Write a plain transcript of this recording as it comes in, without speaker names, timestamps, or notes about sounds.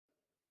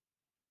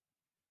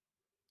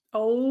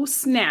Oh,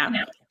 snap.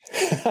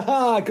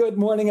 Good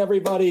morning,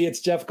 everybody. It's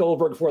Jeff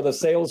Goldberg for the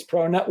Sales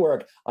Pro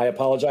Network. I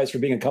apologize for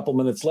being a couple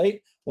minutes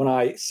late when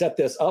I set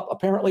this up.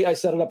 Apparently, I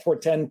set it up for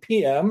 10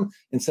 p.m.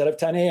 instead of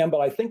 10 a.m., but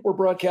I think we're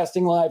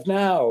broadcasting live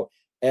now.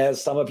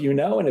 As some of you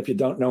know, and if you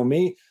don't know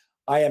me,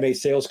 I am a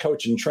sales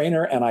coach and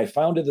trainer, and I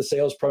founded the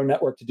Sales Pro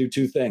Network to do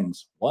two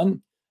things.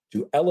 One,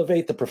 to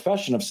elevate the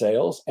profession of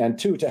sales, and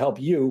two, to help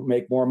you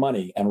make more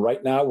money. And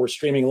right now, we're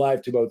streaming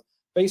live to both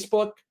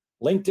Facebook,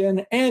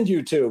 LinkedIn, and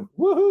YouTube.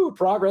 Woohoo!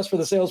 Progress for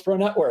the Sales Pro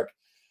Network.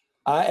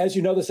 As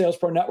you know, the Sales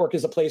Pro Network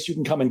is a place you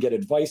can come and get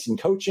advice and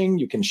coaching.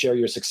 You can share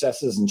your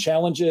successes and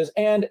challenges.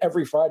 And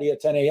every Friday at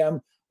 10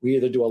 a.m., we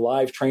either do a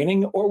live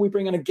training or we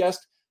bring in a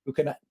guest who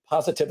can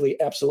positively,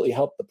 absolutely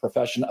help the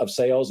profession of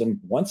sales. And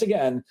once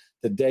again,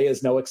 today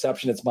is no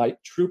exception. It's my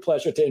true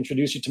pleasure to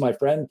introduce you to my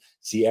friend,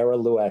 Cierra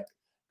Lueck.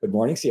 Good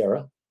morning,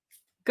 Cierra.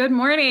 Good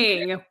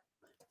morning.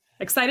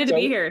 Excited to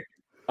be here.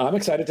 I'm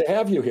excited to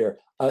have you here.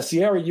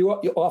 Cierra, you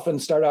often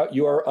start out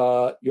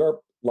your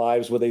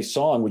lives with a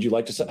song. Would you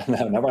like to sing? No,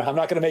 I'm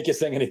not going to make you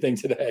sing anything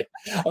today.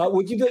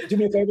 Would you do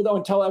me a favor, though,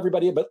 and tell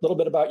everybody a little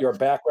bit about your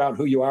background,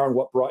 who you are, and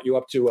what brought you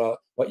up to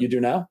what you do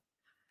now?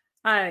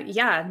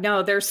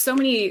 There's so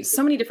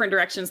many different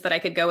directions that I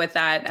could go with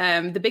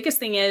that. The biggest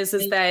thing is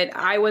that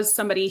I was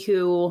somebody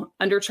who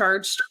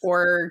undercharged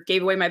or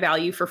gave away my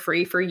value for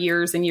free for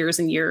years and years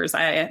and years.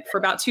 For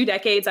about 2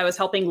 decades, I was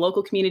helping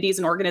local communities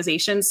and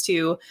organizations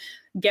to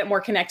get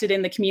more connected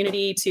in the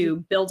community, to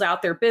build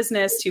out their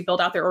business, to build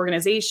out their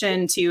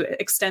organization, to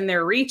extend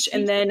their reach.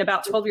 And then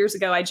about 12 years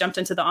ago, I jumped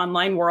into the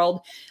online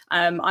world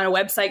on a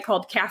website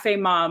called Cafe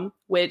Mom,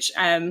 which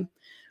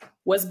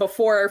was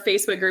before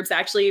Facebook groups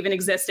actually even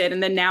existed.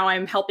 And then now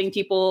I'm helping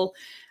people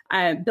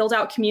build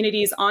out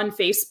communities on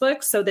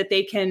Facebook so that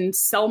they can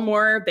sell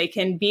more, they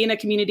can be in a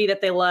community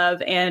that they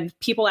love, and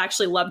people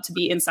actually love to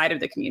be inside of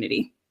the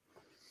community.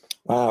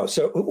 Wow.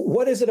 So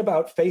what is it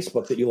about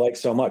Facebook that you like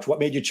so much? What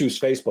made you choose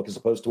Facebook as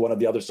opposed to one of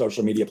the other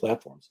social media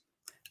platforms?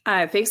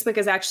 Facebook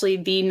is actually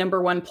the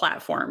number one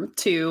platform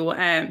to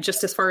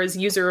just as far as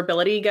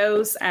usability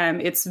goes.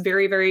 It's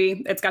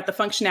it's got the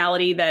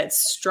functionality that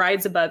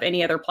strides above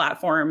any other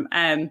platform.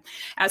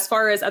 As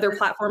far as other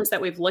platforms that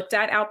we've looked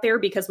at out there,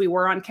 because we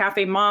were on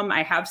Cafe Mom,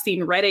 I have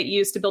seen Reddit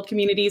used to build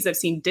communities. I've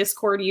seen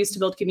Discord used to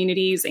build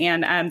communities.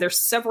 And there's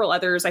several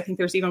others. I think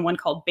there's even one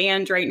called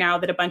Band right now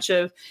that a bunch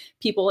of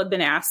people have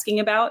been asking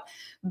about.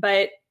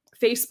 But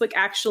Facebook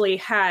actually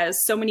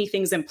has so many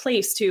things in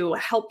place to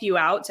help you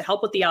out, to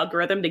help with the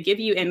algorithm, to give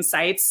you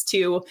insights,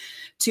 to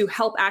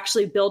help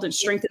actually build and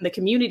strengthen the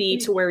community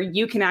to where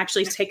you can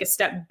actually take a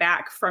step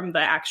back from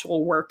the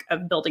actual work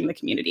of building the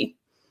community.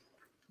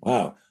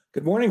 Wow.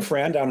 Good morning,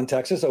 Fran, down in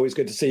Texas. Always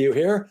good to see you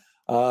here.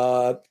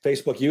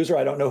 Facebook user,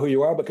 I don't know who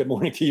you are, but good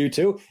morning to you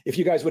too. If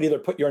you guys would either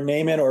put your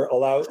name in or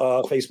allow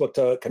Facebook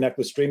to connect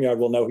with StreamYard,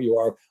 we'll know who you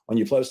are when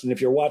you post. And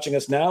if you're watching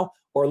us now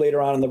or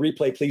later on in the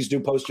replay, please do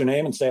post your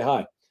name and say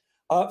hi.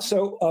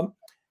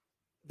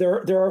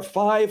 There are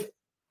 5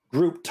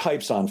 group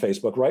types on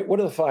Facebook, right? What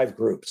are the 5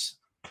 groups?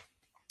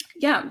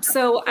 Yeah.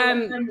 So I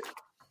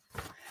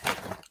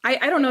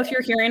don't know if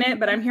you're hearing it,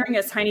 but I'm hearing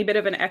a tiny bit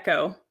of an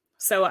echo.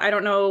 So I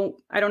don't know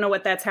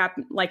what that's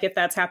if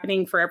that's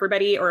happening for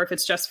everybody or if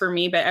it's just for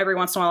me, but every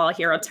once in a while I'll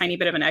hear a tiny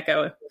bit of an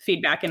echo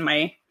feedback in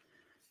my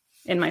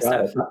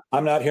stuff.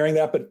 I'm not hearing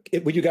that, but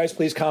would you guys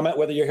please comment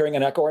whether you're hearing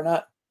an echo or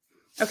not?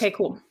 Okay,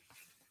 cool.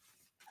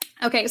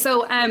 Okay,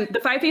 so the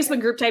 5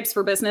 Facebook group types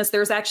for business,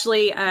 there's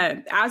actually,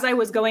 as I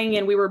was going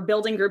and we were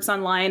building groups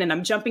online and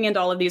I'm jumping into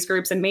all of these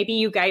groups, and maybe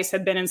you guys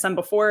have been in some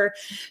before.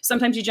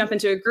 Sometimes you jump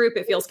into a group,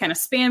 it feels kind of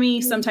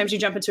spammy. Sometimes you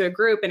jump into a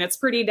group and it's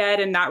pretty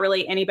dead and not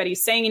really anybody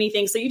saying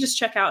anything. So you just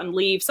check out and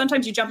leave.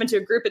 Sometimes you jump into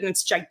a group and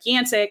it's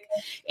gigantic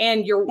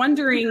and you're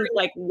wondering,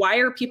 like, why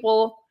are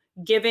people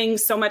giving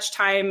so much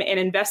time and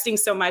investing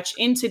so much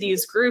into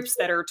these groups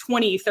that are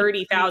 20,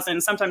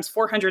 30,000, sometimes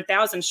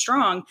 400,000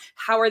 strong?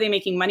 How are they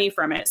making money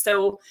from it?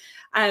 So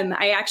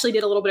I actually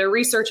did a little bit of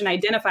research and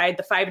identified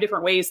the 5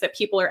 different ways that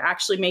people are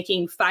actually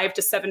making 5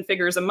 to 7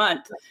 figures a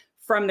month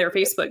from their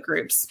Facebook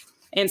groups.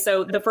 And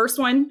so the first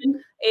one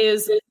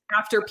is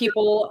after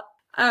people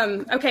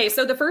okay,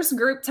 so the first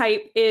group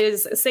type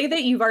is, say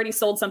that you've already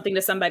sold something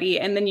to somebody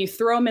and then you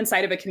throw them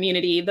inside of a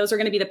community. Those are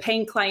going to be the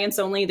paying clients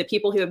only, the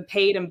people who have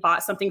paid and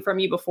bought something from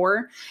you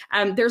before.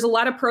 There's a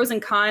lot of pros and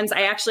cons.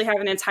 I actually have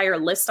an entire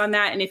list on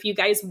that. And if you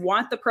guys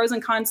want the pros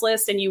and cons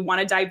list and you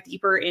want to dive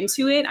deeper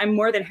into it, I'm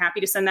more than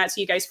happy to send that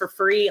to you guys for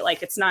free.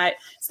 Like it's not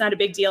a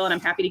big deal. And I'm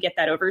happy to get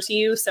that over to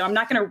you. So I'm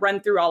not going to run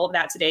through all of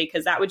that today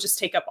because that would just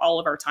take up all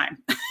of our time.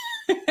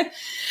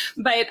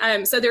 But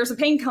so there's a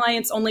paying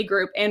clients only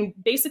group. And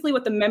basically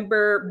what the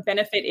member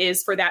benefit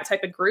is for that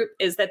type of group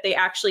is that they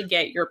actually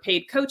get your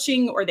paid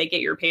coaching or they get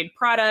your paid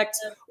product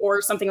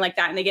or something like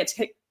that. And they get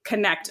to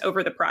connect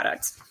over the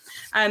product.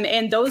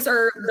 And those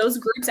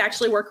groups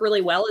actually work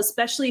really well,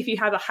 especially if you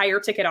have a higher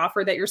ticket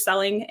offer that you're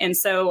selling. And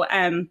so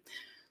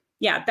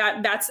Yeah,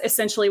 that's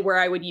essentially where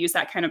I would use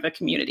that kind of a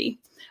community.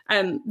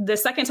 The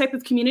second type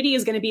of community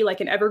is going to be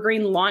like an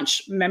evergreen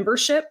launch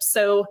membership.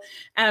 So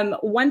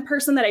one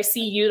person that I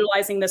see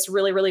utilizing this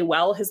really, really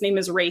well, his name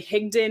is Ray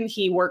Higdon.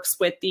 He works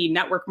with the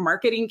network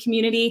marketing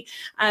community,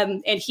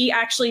 and he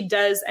actually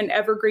does an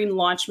evergreen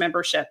launch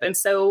membership. And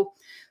so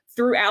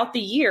throughout the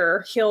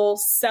year, he'll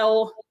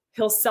sell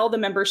the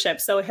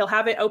membership. So he'll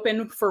have it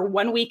open for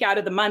 1 week out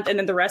of the month, and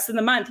then the rest of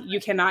the month you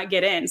cannot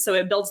get in. So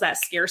it builds that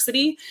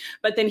scarcity,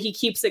 but then he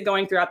keeps it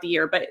going throughout the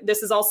year. But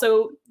this is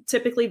also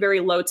typically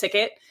very low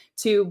ticket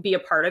to be a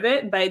part of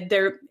it. But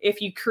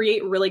if you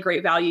create really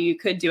great value, you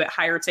could do it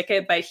higher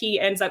ticket, but he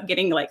ends up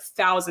getting like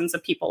thousands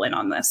of people in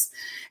on this.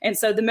 And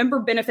so the member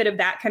benefit of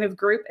that kind of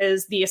group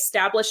is the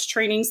established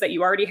trainings that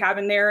you already have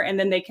in there, and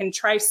then they can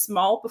try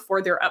small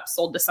before they're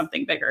upsold to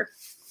something bigger.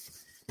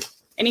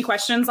 Any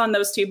questions on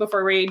those two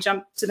before we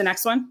jump to the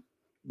next one?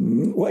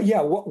 Well,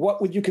 yeah.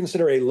 What would you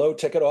consider a low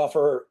ticket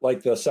offer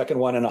like the second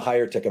one and a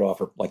higher ticket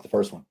offer like the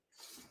first one?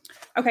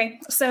 Okay,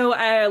 so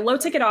low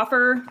ticket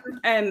offer,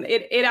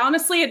 it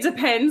honestly, it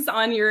depends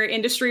on your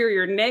industry or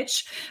your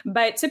niche,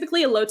 but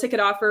typically a low ticket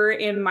offer,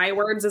 in my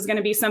words, is going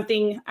to be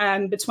something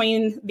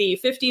between the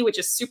 50, which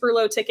is super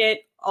low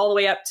ticket, all the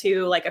way up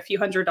to like a few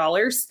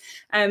 $100s.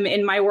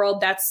 In my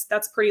world,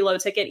 that's pretty low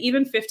ticket.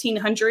 Even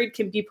 1,500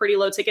 can be pretty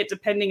low ticket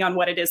depending on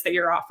what it is that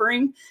you're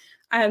offering.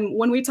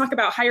 When we talk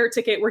about higher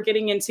ticket, we're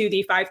getting into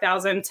the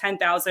 $5,000, $10,000,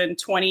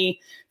 $20,000,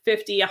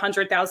 $50,000,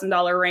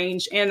 $100,000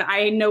 range. And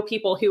I know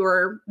people who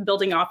are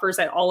building offers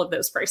at all of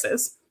those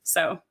prices.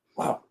 So,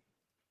 wow,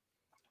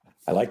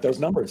 I like those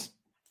numbers.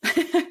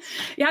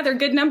 Yeah, they're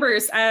good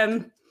numbers.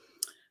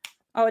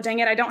 Oh, dang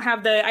it. I don't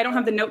have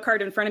the note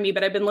card in front of me,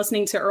 but I've been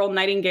listening to Earl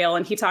Nightingale,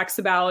 and he talks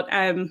about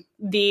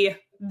the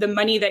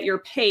money that you're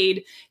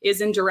paid is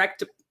in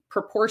direct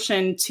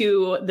proportion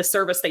to the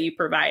service that you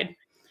provide.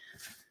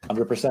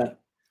 100%.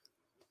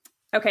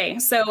 Okay,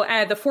 so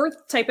the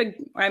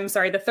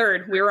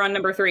third, we were on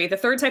number 3. The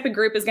third type of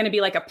group is going to be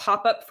like a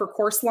pop-up for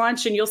course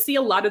launch. And you'll see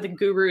a lot of the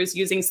gurus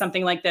using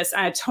something like this.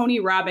 Tony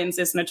Robbins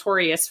is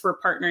notorious for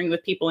partnering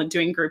with people and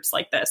doing groups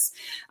like this.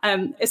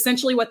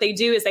 Essentially what they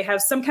do is they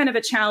have some kind of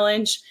a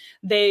challenge.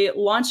 They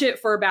launch it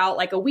for about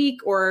like a week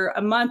or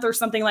a month or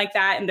something like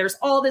that. And there's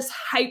all this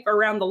hype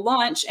around the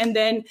launch. And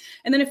then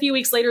a few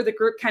weeks later, the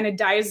group kind of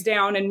dies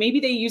down, and maybe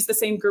they use the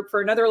same group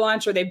for another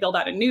launch, or they build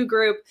out a new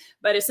group.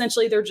 But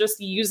essentially they're just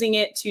using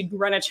it to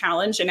run a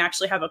challenge and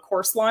actually have a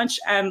course launch.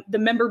 The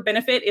member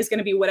benefit is going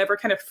to be whatever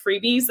kind of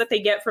freebies that they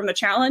get from the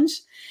challenge.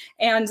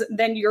 And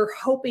then you're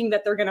hoping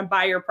that they're going to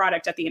buy your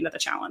product at the end of the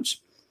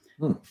challenge.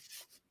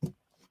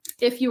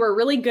 If you are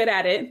really good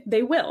at it,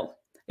 they will.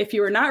 If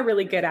you are not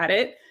really good at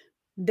it,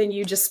 then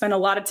you just spend a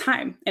lot of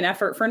time and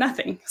effort for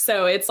nothing.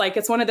 So it's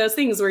one of those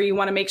things where you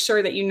want to make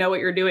sure that you know what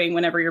you're doing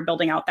whenever you're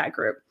building out that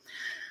group.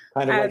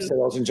 Kind of like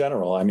sales in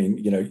general. I mean,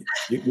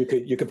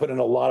 you could put in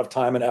a lot of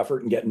time and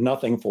effort and get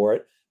nothing for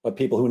it, but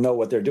people who know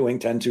what they're doing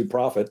tend to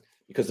profit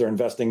because they're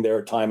investing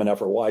their time and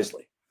effort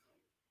wisely.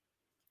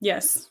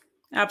 Yes,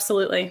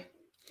 absolutely.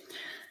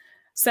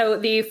 So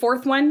the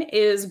fourth one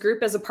is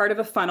group as a part of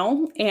a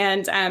funnel.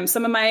 And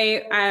some of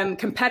my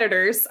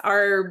competitors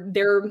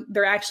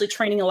they're actually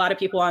training a lot of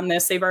people on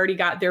this. They've already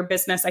got their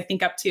business, I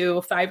think, up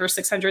to $500,000 or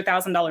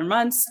 $600,000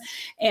 months.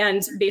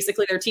 And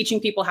basically they're teaching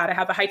people how to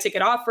have a high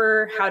ticket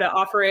offer, how to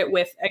offer it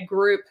with a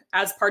group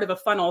as part of a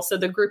funnel. So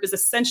the group is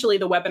essentially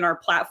the webinar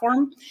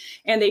platform,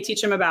 and they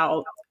teach them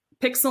about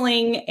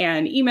pixeling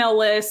and email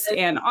lists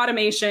and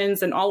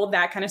automations and all of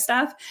that kind of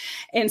stuff.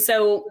 And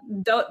so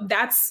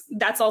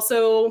that's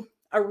also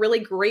a really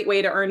great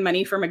way to earn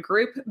money from a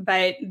group,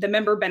 but the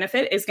member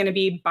benefit is going to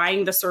be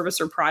buying the service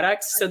or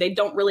product. So they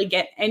don't really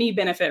get any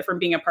benefit from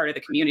being a part of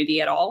the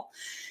community at all.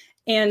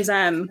 And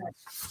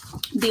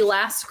the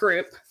last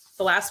group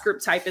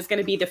type is going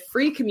to be the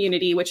free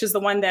community, which is the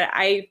one that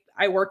I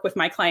work with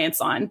my clients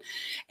on.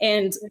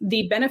 And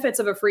the benefits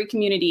of a free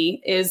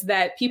community is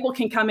that people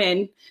can come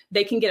in,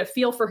 they can get a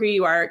feel for who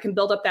you are. It can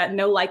build up that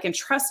know, like, and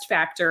trust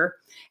factor.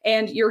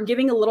 And you're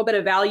giving a little bit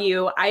of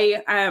value.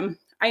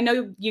 I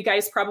know you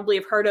guys probably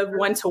have heard of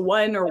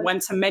one-to-one or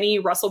one-to-many.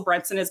 Russell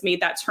Brunson has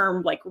made that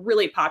term like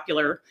really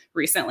popular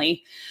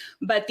recently.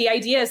 But the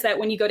idea is that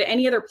when you go to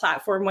any other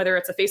platform, whether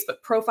it's a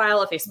Facebook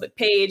profile, a Facebook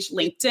page,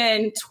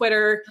 LinkedIn,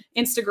 Twitter,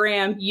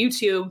 Instagram,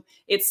 YouTube,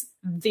 it's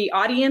the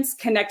audience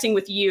connecting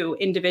with you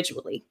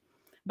individually.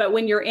 But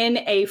when you're in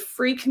a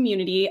free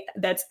community,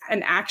 that's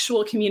an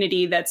actual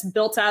community that's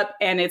built up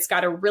and it's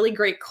got a really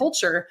great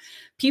culture,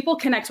 people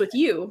connect with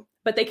you.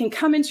 But they can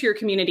come into your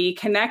community,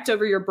 connect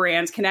over your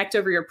brand, connect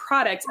over your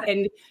product,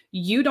 and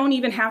you don't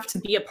even have to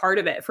be a part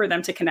of it for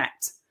them to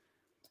connect.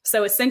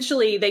 So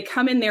essentially, they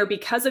come in there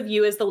because of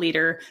you as the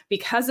leader,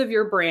 because of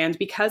your brand,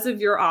 because of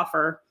your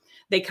offer.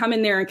 They come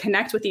in there and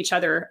connect with each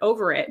other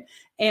over it.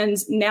 And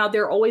now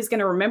they're always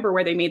going to remember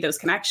where they made those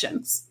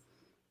connections.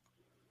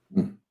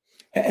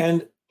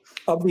 And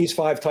of these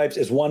 5 types,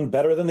 is one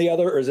better than the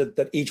other, or is it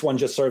that each one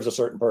just serves a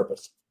certain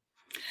purpose?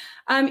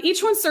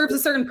 Each one serves a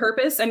certain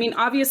purpose. I mean,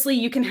 obviously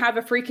you can have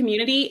a free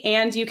community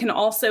and you can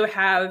also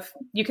have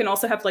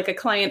like a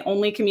client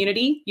only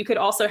community. You could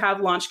also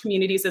have launch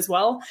communities as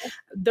well.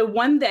 The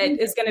one that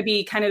is going to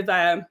be kind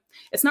of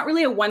it's not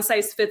really a one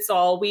size fits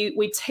all.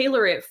 We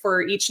tailor it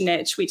for each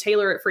niche. We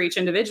tailor it for each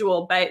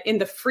individual, but in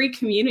the free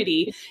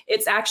community,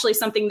 it's actually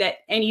something that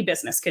any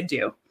business could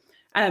do.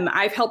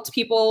 I've helped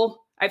people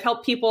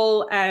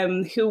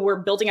who were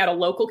building out a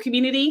local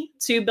community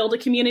to build a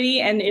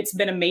community, and it's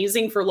been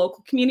amazing for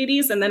local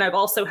communities. And then I've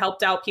also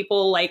helped out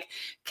people like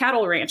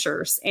cattle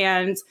ranchers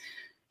and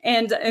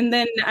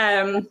then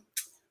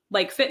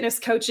like fitness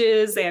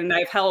coaches, and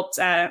I've helped.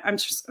 I'm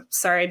just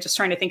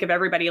trying to think of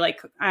everybody,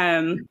 like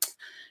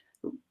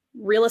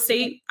real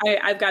estate.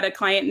 I've got a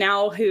client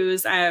now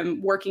who's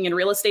working in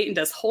real estate and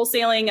does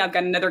wholesaling. I've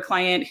got another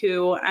client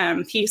who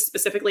he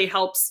specifically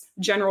helps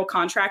general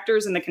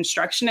contractors in the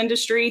construction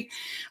industry.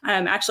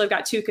 Actually, I've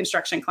got 2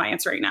 construction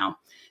clients right now.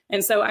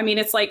 And so, I mean,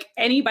 it's like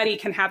anybody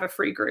can have a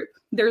free group.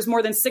 There's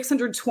more than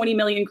 620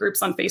 million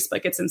groups on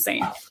Facebook. It's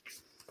insane.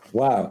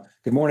 Wow.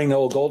 Good morning,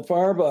 Noel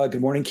Goldfarb.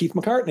 Good morning, Keith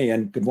McCartney.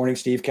 And good morning,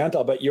 Steve Kent.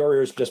 I'll bet your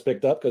ears just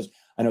picked up because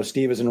I know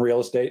Steve is in real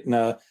estate,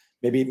 and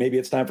maybe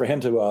it's time for him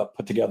to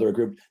put together a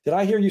group. Did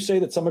I hear you say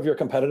that some of your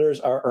competitors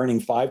are earning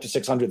 $500,000 to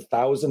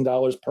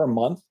 $600,000 per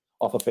month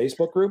off a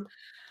Facebook group?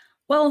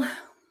 Well,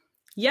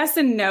 yes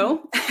and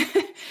no.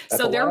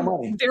 So they're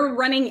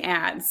running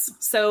ads.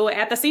 So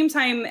at the same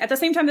time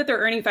that they're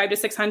earning $500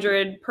 to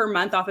 $600 per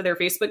month off of their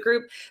Facebook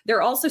group,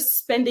 they're also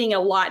spending a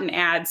lot in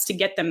ads to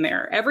get them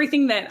there.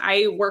 Everything that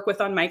I work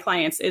with on my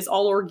clients is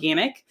all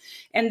organic.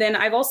 And then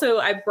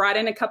I've brought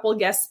in a couple of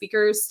guest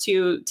speakers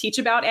to teach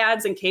about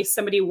ads in case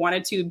somebody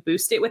wanted to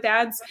boost it with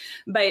ads.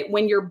 But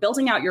when you're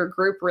building out your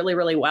group really,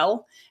 really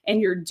well, and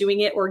you're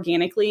doing it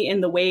organically in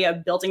the way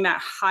of building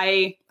that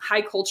high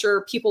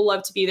culture, people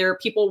love to be there.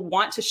 People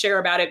want to share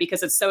about it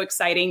because it's so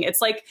exciting. It's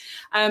like,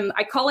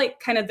 I call it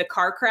kind of the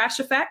car crash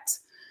effect.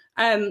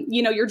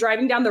 You're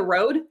driving down the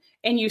road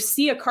and you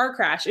see a car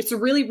crash. It's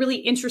really, really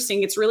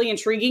interesting. It's really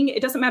intriguing.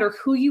 It doesn't matter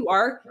who you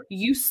are,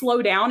 you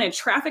slow down and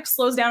traffic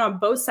slows down on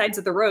both sides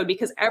of the road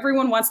because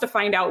everyone wants to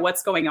find out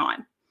what's going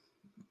on.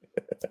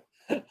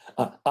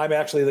 I'm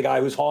actually the guy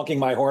who's honking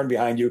my horn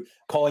behind you,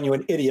 calling you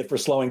an idiot for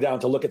slowing down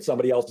to look at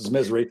somebody else's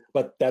misery.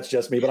 But that's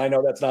just me. But I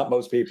know that's not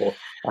most people.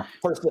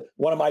 First,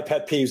 one of my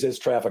pet peeves is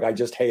traffic. I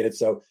just hate it.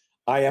 So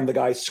I am the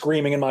guy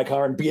screaming in my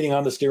car and beating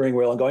on the steering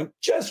wheel and going,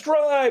 just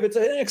drive. It's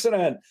an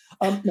accident.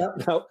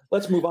 Now,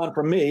 let's move on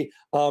from me.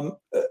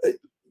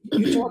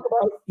 You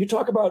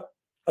talk about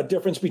a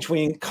difference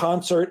between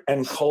concert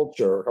and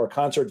culture, or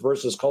concert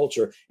versus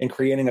culture, in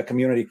creating a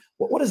community.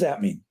 What does that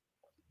mean?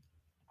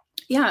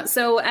 Yeah.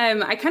 So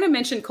I kind of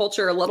mentioned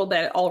culture a little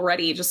bit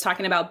already, just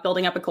talking about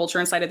building up a culture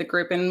inside of the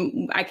group.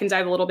 And I can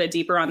dive a little bit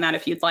deeper on that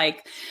if you'd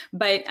like.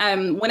 But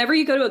whenever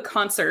you go to a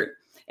concert,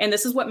 and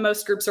this is what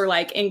most groups are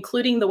like,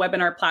 including the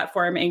webinar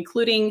platform,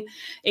 including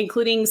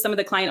some of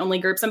the client only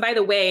groups. And by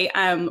the way,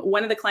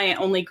 one of the client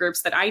only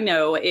groups that I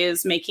know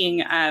is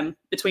making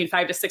between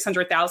 $500,000 to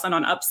 $600,000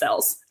 on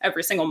upsells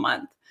every single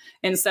month.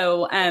 And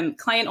so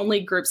client only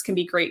groups can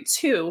be great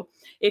too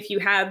if you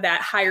have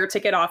that higher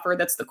ticket offer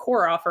that's the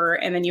core offer,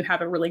 and then you have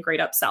a really great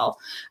upsell.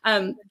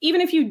 Even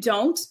if you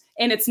don't,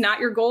 and it's not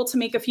your goal to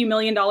make a few $1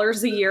 million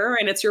a year,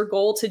 and it's your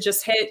goal to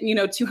just hit,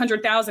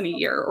 200,000 a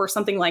year or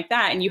something like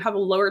that, and you have a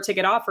lower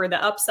ticket offer, the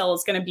upsell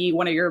is going to be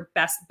one of your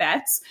best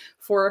bets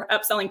for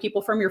upselling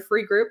people from your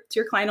free group to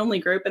your client only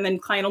group, and then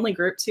client only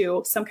group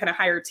to some kind of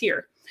higher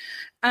tier.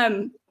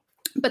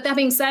 But that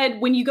being said,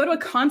 when you go to a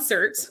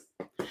concert,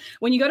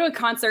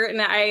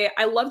 and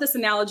I love this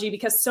analogy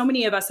because so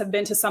many of us have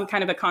been to some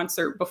kind of a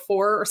concert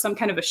before or some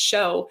kind of a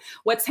show.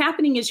 What's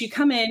happening is you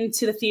come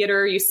into the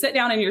theater, you sit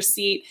down in your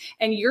seat,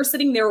 and you're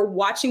sitting there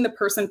watching the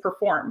person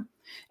perform.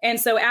 And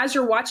so as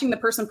you're watching the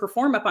person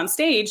perform up on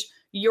stage,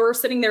 you're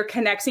sitting there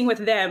connecting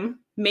with them.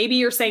 Maybe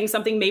you're saying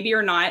something, maybe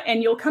you're not.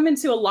 And you'll come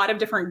into a lot of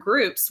different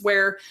groups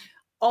where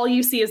all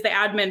you see is the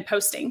admin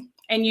posting.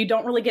 And you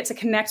don't really get to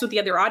connect with the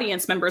other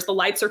audience members. The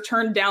lights are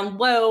turned down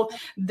low.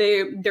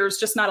 There's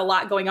just not a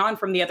lot going on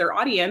from the other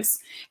audience.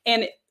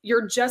 And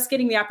you're just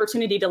getting the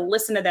opportunity to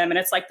listen to them. And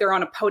it's like they're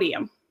on a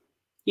podium,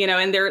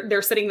 and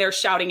they're sitting there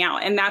shouting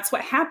out. And that's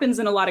what happens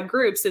in a lot of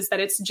groups, is that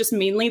it's just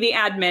mainly the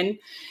admin.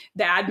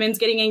 The admin's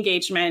getting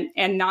engagement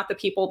and not the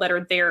people that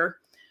are there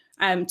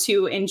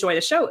to enjoy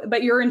the show.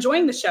 But you're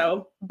enjoying the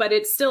show, but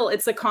it's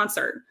a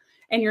concert.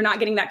 And you're not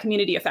getting that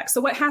community effect. So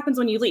what happens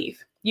when you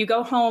leave? You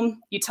go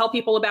home, you tell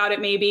people about it,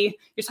 maybe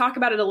you talk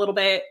about it a little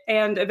bit,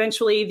 and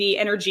eventually the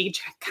energy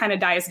kind of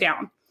dies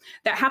down.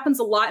 That happens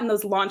a lot in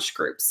those launch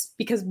groups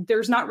because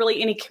there's not really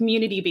any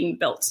community being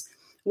built.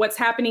 What's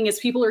happening is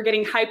people are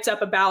getting hyped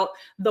up about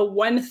the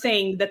one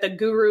thing that the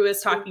guru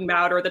is talking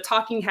about, or the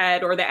talking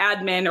head, or the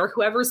admin, or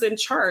whoever's in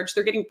charge.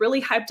 They're getting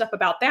really hyped up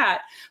about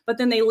that, but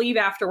then they leave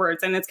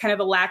afterwards, and it's kind of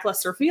a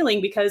lackluster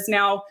feeling because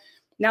now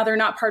they're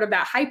not part of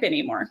that hype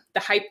anymore. The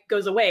hype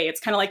goes away. It's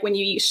kind of like when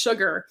you eat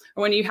sugar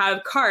or when you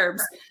have carbs,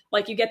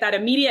 like you get that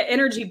immediate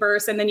energy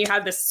burst and then you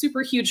have this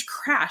super huge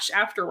crash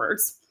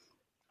afterwards.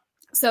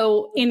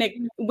 So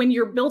when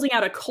you're building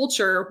out a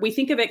culture, we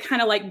think of it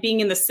kind of like being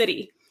in the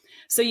city.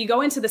 So you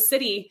go into the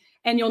city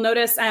and you'll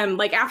notice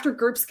like after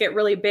groups get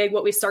really big,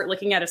 what we start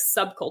looking at is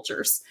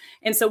subcultures.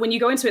 And so when you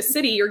go into a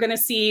city, you're going to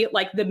see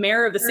like the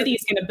mayor of the city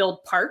is going to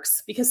build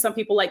parks because some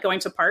people like going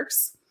to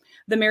parks.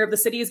 The mayor of the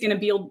city is going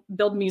to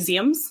build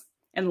museums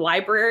and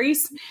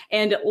libraries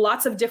and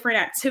lots of different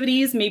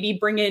activities, maybe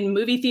bring in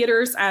movie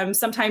theaters.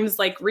 Sometimes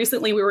like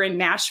recently we were in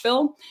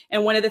Nashville,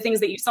 and one of the things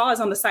that you saw is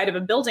on the side of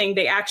a building,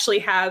 they actually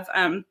have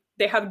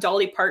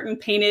Dolly Parton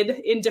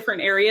painted in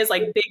different areas,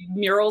 like big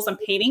murals and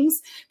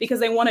paintings, because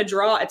they want to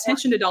draw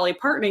attention to Dolly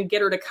Parton and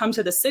get her to come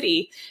to the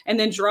city and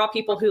then draw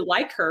people who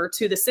like her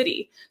to the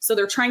city. So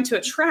they're trying to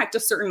attract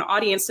a certain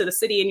audience to the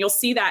city. And you'll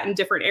see that in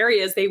different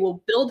areas. They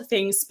will build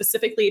things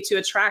specifically to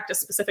attract a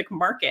specific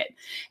market.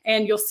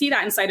 And you'll see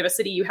that inside of a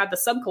city, you have the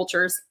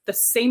subcultures. The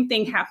same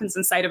thing happens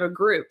inside of a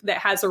group that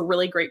has a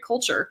really great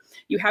culture.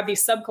 You have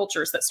these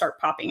subcultures that start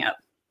popping up.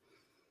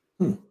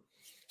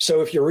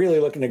 So if you're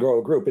really looking to grow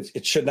a group,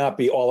 it should not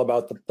be all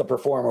about the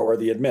performer or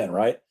the admin,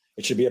 right?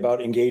 It should be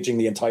about engaging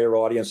the entire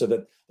audience so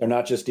that they're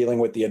not just dealing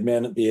with the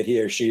admin, be it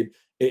he or she.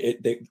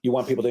 You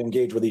want people to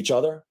engage with each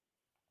other?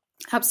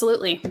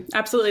 Absolutely.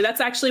 Absolutely. That's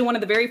actually one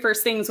of the very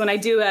first things when I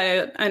do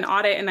an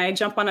audit and I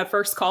jump on a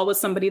first call with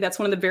somebody. That's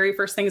one of the very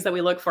first things that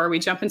we look for. We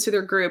jump into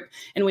their group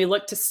and we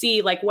look to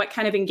see like what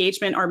kind of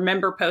engagement are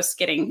member posts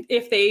getting,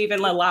 if they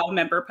even allow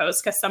member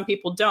posts, because some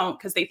people don't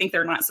because they think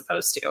they're not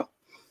supposed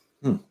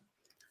to.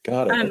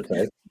 Got it.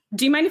 Okay.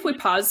 Do you mind if we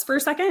pause for a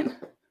second?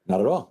 Not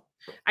at all.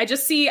 I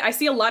see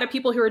a lot of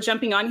people who are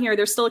jumping on here.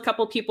 There's still a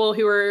couple people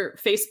who are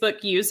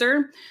Facebook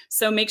user.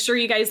 So make sure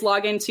you guys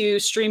log into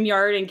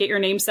StreamYard and get your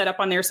name set up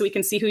on there so we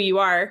can see who you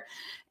are.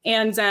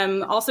 And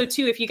also,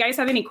 too, if you guys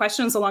have any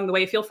questions along the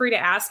way, feel free to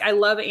ask. I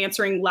love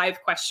answering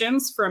live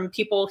questions from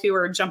people who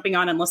are jumping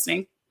on and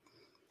listening.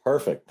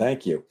 Perfect.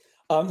 Thank you.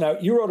 Now,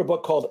 you wrote a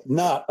book called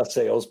Not a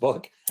Sales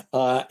Book.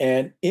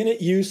 And in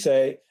it, you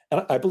say,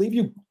 and I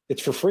believe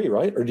it's for free,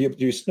 right? Or do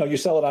you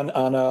sell it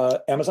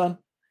on Amazon?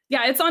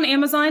 Yeah, it's on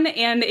Amazon.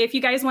 And if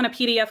you guys want a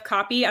PDF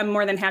copy, I'm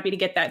more than happy to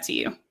get that to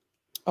you.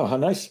 Oh, how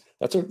nice.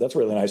 That's a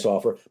really nice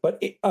offer.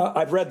 But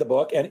I've read the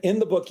book, and in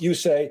the book you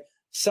say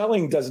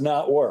selling does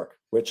not work,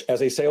 which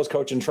as a sales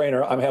coach and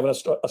trainer, I'm having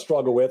a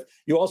struggle with.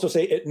 You also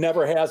say it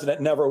never has and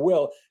it never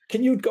will.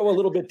 Can you go a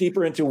little bit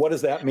deeper into what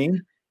does that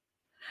mean?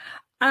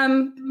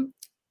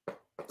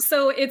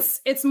 So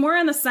it's more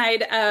on the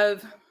side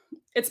of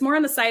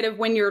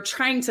when you're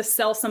trying to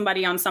sell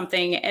somebody on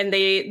something and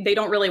they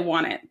don't really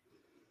want it.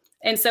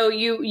 And so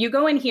you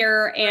go in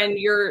here and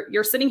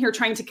you're sitting here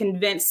trying to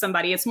convince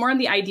somebody. It's more on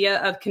the idea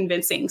of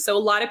convincing. So a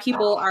lot of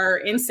people are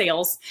in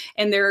sales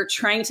and they're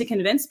trying to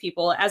convince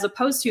people as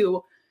opposed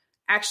to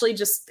actually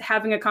just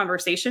having a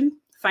conversation,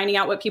 finding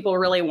out what people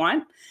really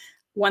want.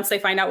 Once they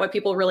find out what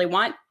people really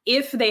want,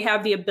 if they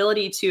have the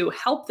ability to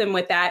help them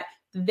with that,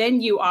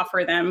 then you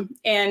offer them.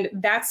 And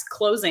that's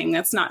closing.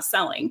 That's not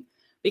selling,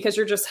 because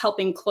you're just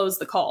helping close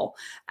the call.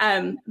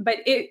 But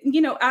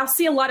I'll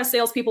see a lot of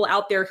salespeople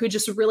out there who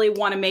just really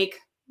want to make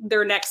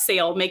their next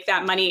sale, make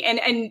that money.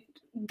 And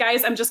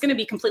guys, I'm just going to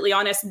be completely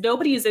honest.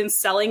 Nobody's in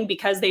selling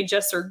because they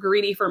just are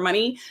greedy for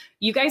money.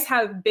 You guys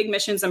have big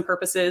missions and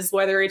purposes,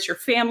 whether it's your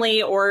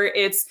family or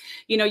it's,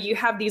 you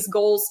have these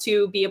goals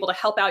to be able to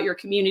help out your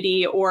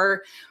community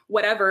or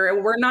whatever.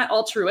 We're not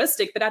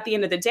altruistic, but at the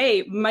end of the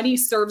day, money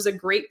serves a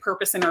great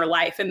purpose in our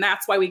life. And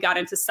that's why we got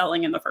into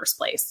selling in the first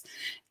place.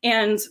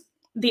 And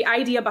the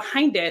idea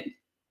behind it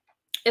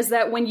is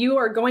that when you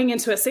are going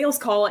into a sales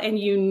call and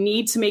you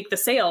need to make the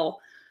sale,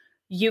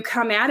 you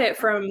come at it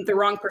from the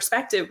wrong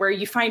perspective where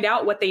you find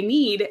out what they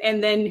need.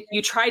 And then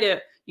you try to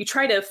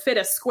fit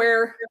a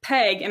square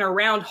peg in a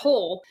round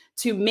hole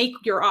to make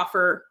your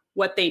offer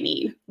what they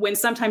need, when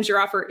sometimes your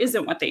offer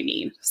isn't what they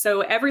need.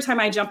 So every time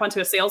I jump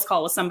onto a sales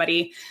call with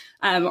somebody,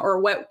 or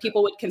what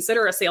people would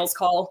consider a sales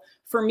call,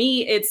 for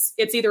me, it's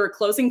either a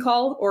closing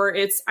call or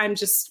I'm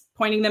just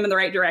pointing them in the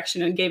right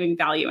direction and giving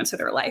value into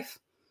their life.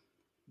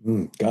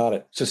 Got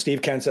it. So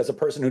Steve Kent says a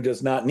person who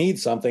does not need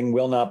something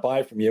will not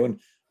buy from you, and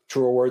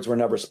truer words were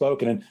never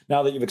spoken. And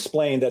now that you've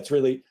explained, that's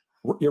really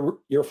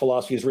your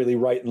philosophy is really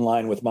right in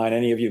line with mine.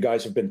 Any of you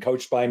guys who've been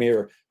coached by me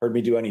or heard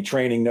me do any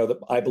training know that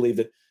I believe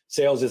that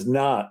sales is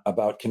not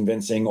about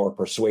convincing or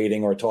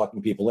persuading or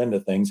talking people into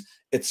things.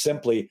 It's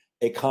simply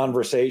a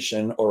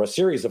conversation or a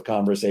series of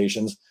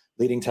conversations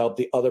leading to help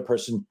the other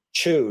person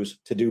choose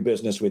to do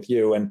business with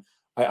you. And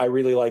I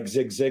really like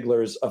Zig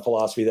Ziglar's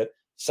philosophy that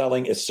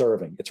selling is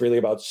serving. It's really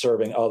about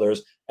serving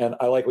others. And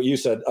I like what you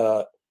said,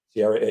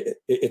 Cierra.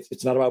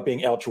 It's not about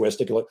being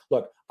altruistic.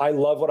 Look, I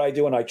love what I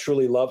do, and I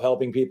truly love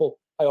helping people.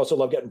 I also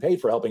love getting paid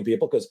for helping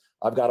people because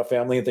I've got a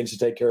family and things to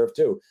take care of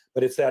too.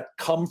 But it's that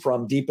come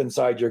from deep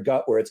inside your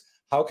gut where it's,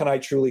 how can I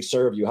truly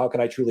serve you? How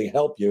can I truly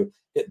help you?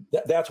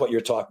 That's what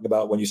you're talking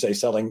about when you say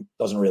selling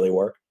doesn't really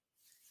work.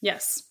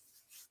 Yes.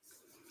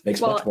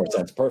 Makes much more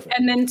sense. Perfect.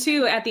 And then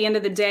too, at the end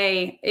of the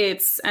day,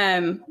 it's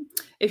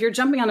if you're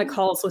jumping on a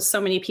calls with so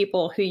many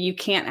people who you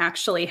can't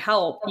actually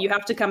help, you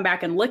have to come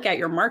back and look at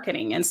your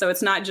marketing. And so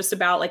it's not just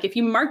about like, if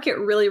you market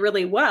really,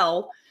 really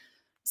well,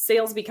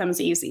 sales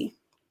becomes easy.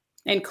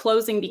 And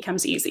closing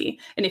becomes easy.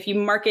 And if you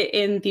market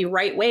in the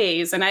right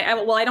ways, and I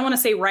don't want to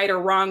say right or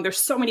wrong, there's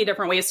so many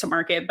different ways to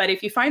market, but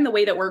if you find the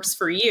way that works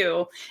for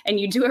you and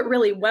you do it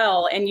really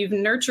well and you've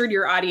nurtured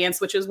your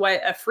audience, which is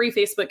what a free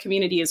Facebook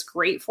community is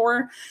great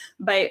for.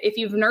 But if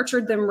you've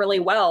nurtured them really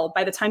well,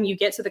 by the time you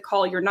get to the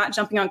call, you're not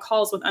jumping on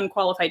calls with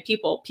unqualified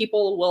people.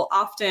 People will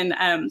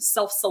often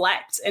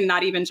self-select and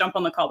not even jump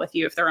on the call with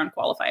you if they're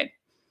unqualified.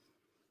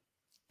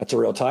 That's a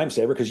real time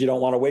saver because you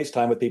don't want to waste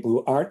time with people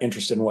who aren't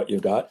interested in what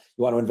you've got.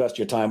 You want to invest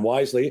your time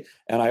wisely.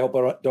 And I hope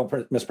I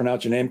don't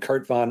mispronounce your name.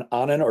 Kurt von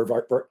Ahnen or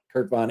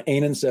Kurt von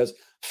Ahnen says,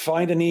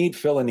 find a need,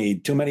 fill a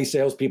need. Too many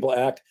salespeople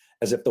act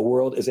as if the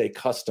world is a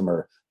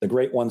customer. The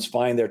great ones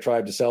find their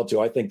tribe to sell to.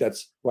 I think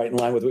that's right in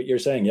line with what you're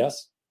saying.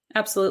 Yes?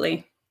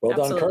 Absolutely. Well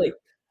Absolutely. done, Kurt.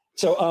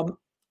 So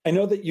I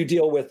know that you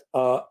deal with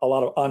a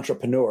lot of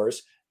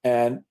entrepreneurs,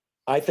 and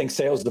I think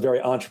sales is a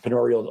very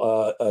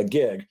entrepreneurial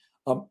gig.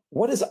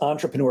 What is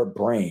entrepreneur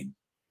brain?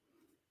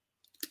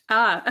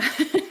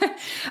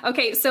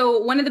 Okay. So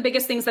one of the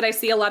biggest things that I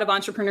see a lot of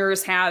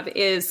entrepreneurs have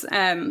is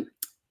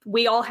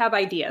we all have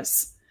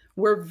ideas.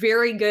 We're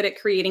very good at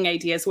creating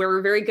ideas. We're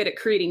very good at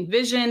creating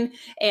vision.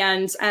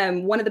 And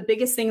one of the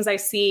biggest things I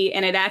see,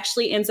 and it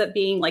actually ends up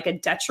being like a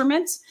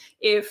detriment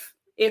if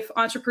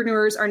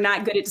entrepreneurs are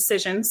not good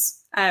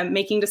at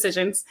making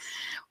decisions.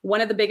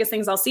 One of the biggest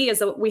things I'll see is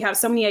that we have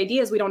so many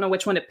ideas, we don't know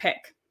which one to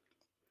pick.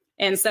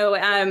 And so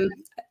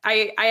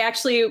I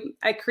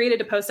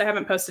created a post. I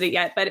haven't posted it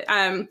yet, but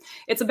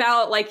it's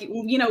about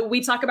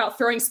we talk about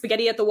throwing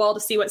spaghetti at the wall to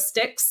see what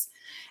sticks.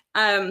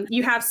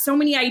 You have so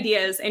many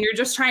ideas and you're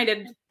just trying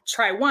to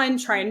try one,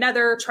 try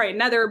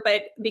another.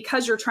 But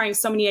because you're trying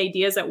so many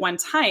ideas at one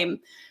time,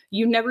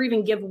 you never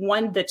even give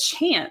one the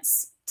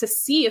chance to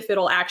see if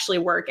it'll actually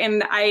work.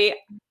 And I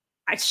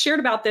shared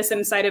about this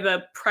inside of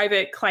a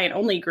private client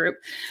only group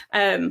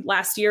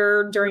last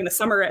year during the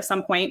summer at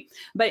some point.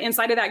 But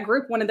inside of that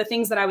group, one of the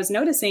things that I was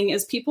noticing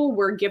is people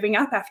were giving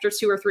up after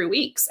 2 or 3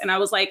 weeks. And I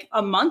was like,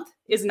 a month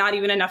is not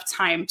even enough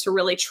time to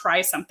really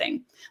try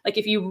something. Like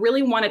if you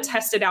really want to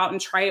test it out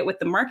and try it with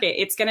the market,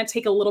 it's going to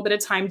take a little bit of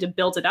time to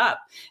build it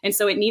up. And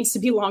so it needs to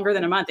be longer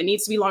than a month. It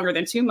needs to be longer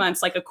than 2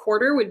 months. Like a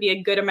quarter would be a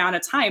good amount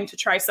of time to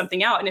try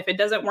something out. And if it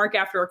doesn't work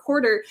after a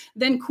quarter,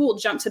 then cool,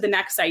 jump to the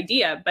next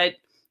idea. But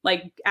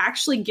like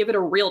actually give it a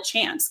real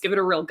chance, give it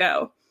a real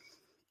go.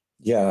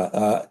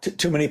 Yeah.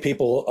 Too many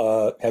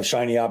people have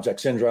shiny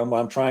object syndrome.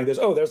 Well, I'm trying this.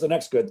 Oh, there's the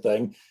next good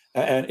thing.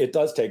 And it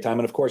does take time.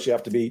 And of course, you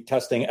have to be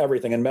testing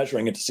everything and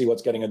measuring it to see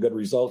what's getting a good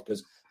result.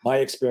 Because my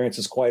experience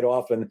is quite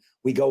often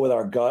we go with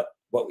our gut,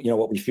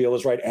 what we feel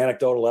is right,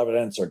 anecdotal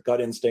evidence or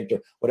gut instinct or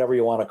whatever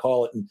you want to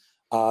call it.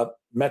 And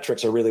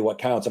metrics are really what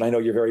counts. And I know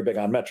you're very big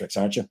on metrics,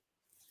 aren't you?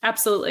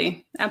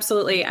 Absolutely.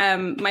 Absolutely.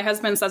 My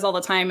husband says all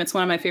the time, it's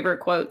one of my favorite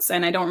quotes,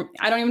 and I don't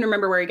even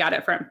remember where he got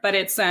it from, but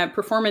it's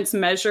performance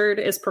measured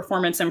is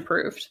performance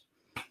improved.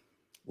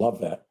 Love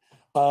that.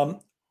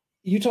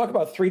 You talk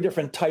about 3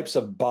 different types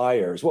of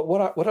buyers.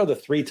 What are the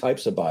 3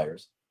 types of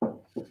buyers?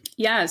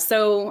 Yeah.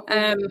 So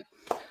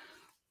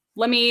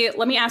let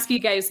me ask you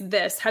guys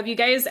this. Have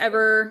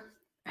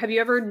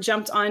you ever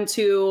jumped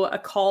onto a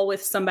call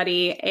with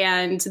somebody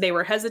and they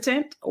were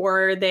hesitant,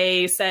 or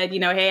they said,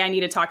 hey, I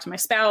need to talk to my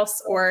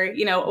spouse, or,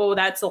 oh,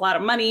 that's a lot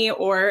of money,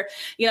 or,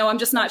 I'm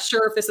just not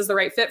sure if this is the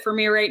right fit for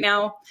me right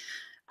now.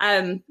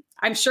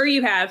 I'm sure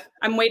you have.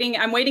 I'm waiting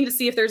to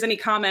see if there's any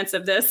comments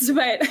of this,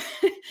 but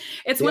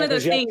it's one of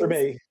those things. For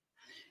me.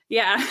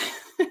 Yeah.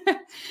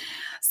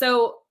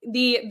 So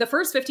the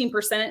first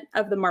 15%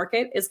 of the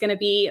market is going to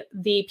be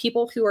the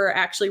people who are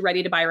actually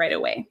ready to buy right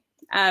away.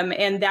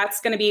 And that's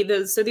going to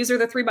be so these are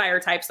the 3 buyer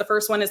types. The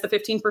first one is the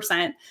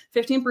 15%.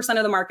 15%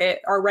 of the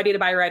market are ready to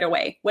buy right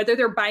away, whether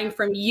they're buying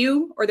from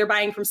you or they're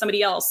buying from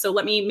somebody else. So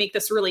let me make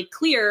this really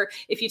clear.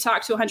 If you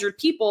talk to 100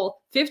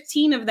 people,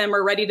 15 of them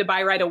are ready to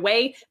buy right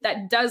away.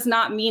 That does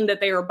not mean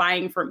that they are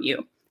buying from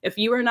you. If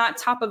you are not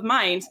top of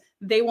mind,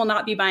 they will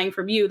not be buying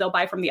from you. They'll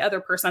buy from the other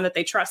person that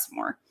they trust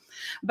more.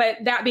 But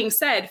that being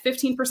said,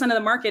 15% of the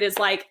market is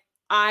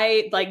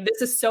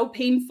this is so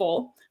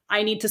painful.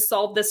 I need to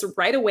solve this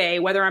right away,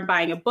 whether I'm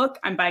buying a book,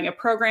 I'm buying a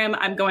program,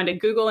 I'm going to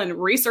Google and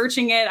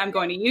researching it, I'm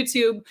going to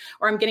YouTube,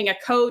 or I'm getting a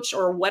coach,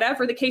 or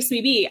whatever the case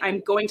may be,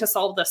 I'm going to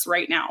solve this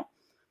right now.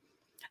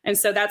 And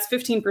so that's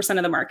 15%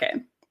 of the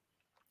market.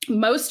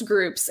 Most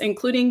groups,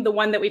 including the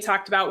one that we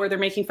talked about where they're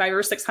making $500,000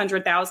 or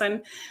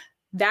 $600,000,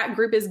 that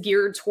group is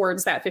geared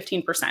towards that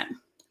 15%.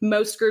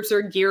 Most groups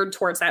are geared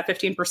towards that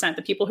 15%,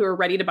 the people who are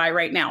ready to buy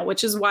right now,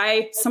 which is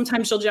why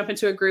sometimes you'll jump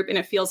into a group and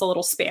it feels a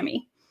little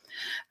spammy.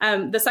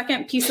 The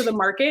second piece of the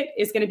market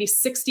is going to be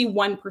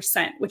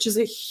 61%, which is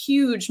a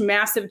huge,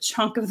 massive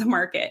chunk of the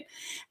market.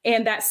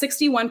 And that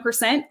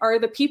 61% are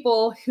the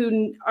people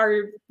who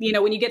are,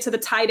 when you get to the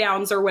tie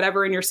downs or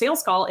whatever in your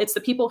sales call, it's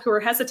the people who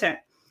are hesitant.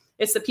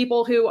 It's the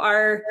people who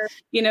are,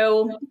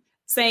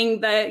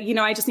 saying that,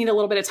 I just need a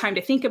little bit of time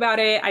to think about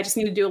it. I just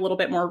need to do a little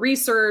bit more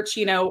research,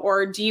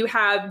 or do you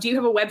have a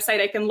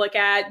website I can look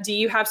at? Do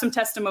you have some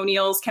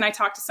testimonials? Can I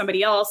talk to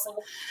somebody else?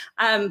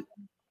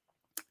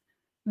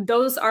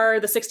 those are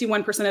the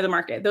 61% of the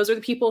market. Those are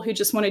the people who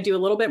just want to do a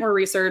little bit more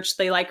research.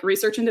 They like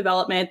research and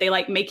development. They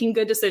like making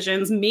good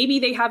decisions. Maybe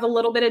they have a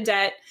little bit of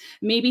debt.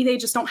 Maybe they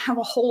just don't have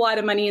a whole lot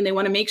of money and they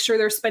want to make sure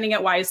they're spending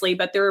it wisely,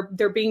 but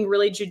they're being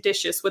really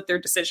judicious with their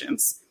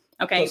decisions.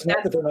 Okay. So it's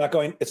not that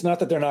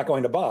they're not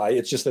going to buy.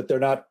 It's just that they're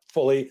not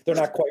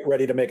quite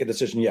ready to make a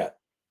decision yet.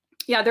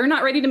 Yeah, they're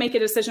not ready to make a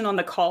decision on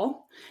the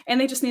call, and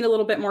they just need a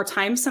little bit more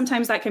time.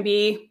 Sometimes that can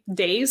be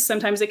days,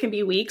 sometimes it can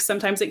be weeks,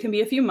 sometimes it can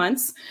be a few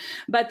months.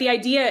 But the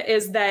idea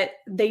is that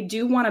they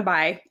do want to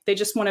buy. They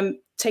just want to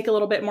take a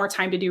little bit more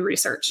time to do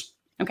research.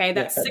 Okay,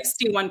 that's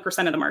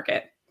 61% of the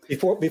market.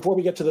 Before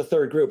we get to the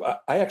third group,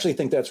 I actually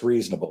think that's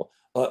reasonable.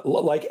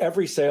 Like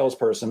every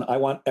salesperson, I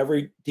want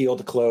every deal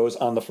to close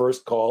on the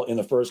first call in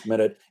the first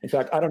minute. In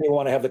fact, I don't even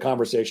want to have the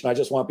conversation. I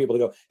just want people to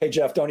go, "Hey,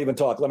 Jeff, don't even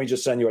talk. Let me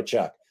just send you a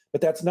check." But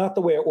that's not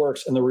the way it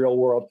works in the real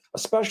world,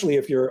 especially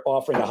if you're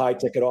offering a high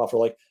ticket offer.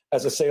 Like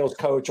as a sales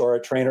coach or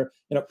a trainer,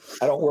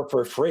 I don't work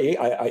for free.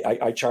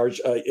 I charge,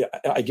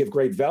 I give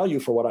great value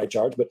for what I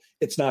charge, but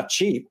it's not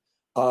cheap.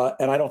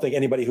 And I don't think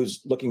anybody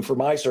who's looking for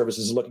my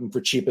services is looking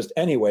for cheapest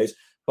anyways.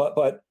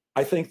 But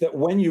I think that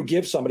when you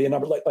give somebody a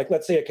number, like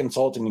let's say a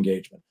consulting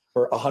engagement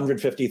for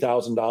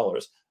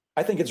 $150,000,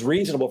 I think it's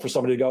reasonable for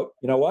somebody to go,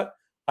 you know what?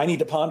 I need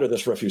to ponder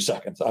this for a few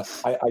seconds.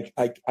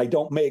 I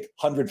don't make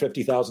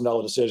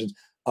 $150,000 decisions.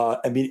 I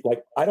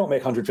don't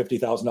make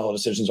 $150,000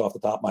 decisions off the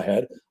top of my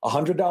head.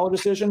 $100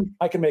 decision,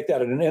 I can make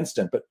that in an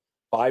instant. But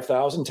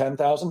 $5,000,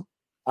 $10,000,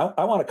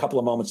 I want a couple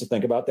of moments to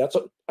think about that.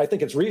 So I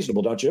think it's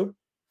reasonable, don't you?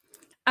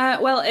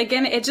 Well,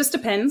 again, it just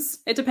depends.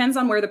 It depends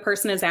on where the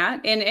person is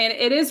at. And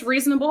it is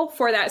reasonable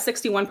for that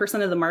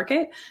 61% of the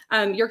market.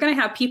 You're going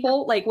to have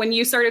people, like when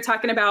you started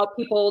talking about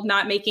people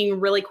not making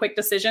really quick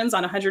decisions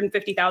on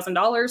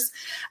 $150,000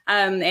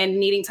 and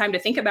needing time to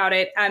think about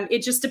it.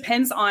 It just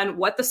depends on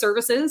what the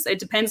service is. It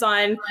depends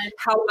on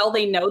how well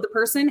they know the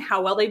person,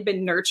 how well they've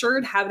been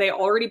nurtured. Have they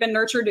already been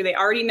nurtured? Do they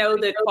already know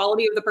the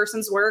quality of the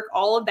person's work?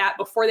 All of that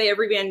before they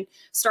ever even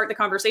start the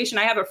conversation.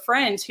 I have a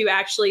friend who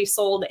actually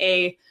sold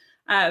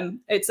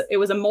it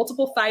was a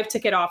multiple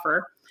 5-ticket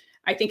offer.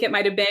 I think it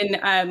might have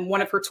been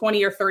one of her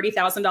 $20,000 or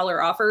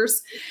 $30,000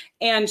 offers.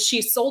 And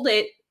she sold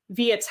it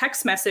via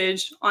text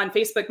message on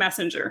Facebook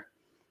Messenger.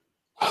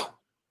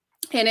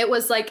 And it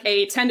was like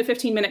a 10 to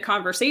 15 minute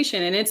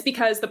conversation. And it's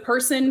because the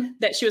person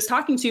that she was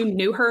talking to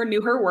knew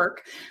her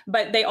work,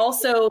 but they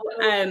also,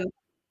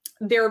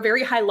 they're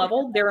very high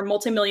level. They're a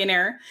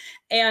multimillionaire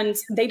and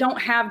they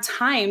don't have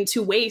time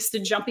to waste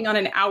jumping on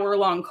an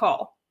hour-long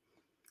call.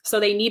 So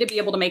they need to be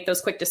able to make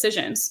those quick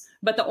decisions.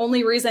 But the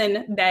only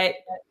reason that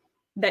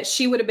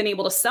she would have been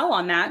able to sell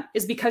on that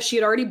is because she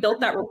had already built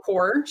that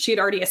rapport. She had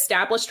already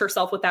established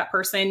herself with that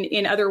person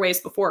in other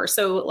ways before.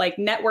 So like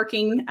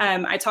networking,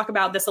 I talk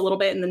about this a little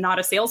bit in the Not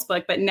a Sales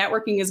book, but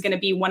networking is going to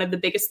be one of the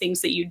biggest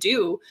things that you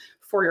do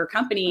for your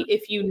company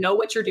if you know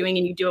what you're doing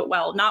and you do it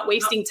well, not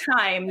wasting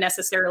time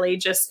necessarily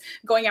just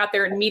going out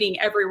there and meeting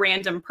every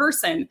random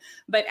person,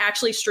 but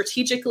actually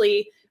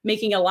strategically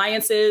making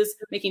alliances,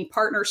 making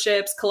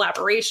partnerships,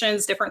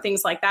 collaborations, different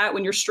things like that.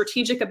 When you're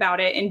strategic about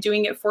it and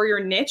doing it for your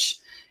niche,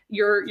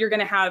 you're going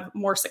to have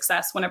more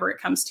success whenever it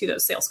comes to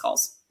those sales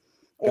calls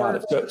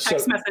or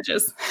text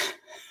messages.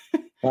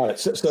 Got it.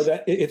 So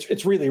that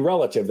it's really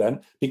relative then,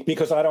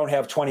 because I don't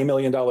have $20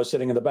 million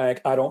sitting in the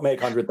bank. I don't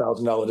make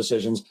 $100,000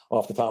 decisions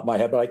off the top of my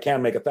head, but I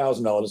can make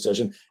 $1,000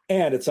 decision.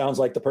 And it sounds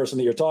like the person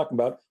that you're talking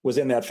about was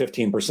in that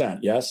 15%.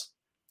 Yes.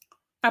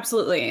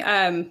 Absolutely.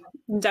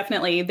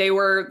 Definitely.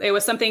 It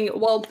was something,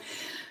 well,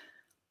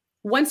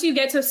 once you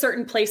get to a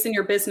certain place in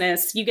your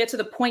business, you get to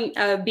the point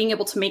of being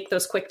able to make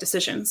those quick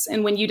decisions.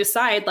 And when you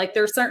decide, like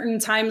there are certain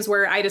times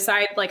where I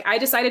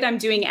decided I'm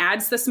doing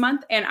ads this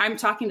month and I'm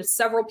talking to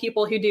several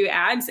people who do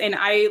ads and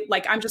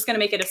I'm just going to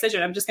make a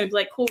decision. I'm just going to be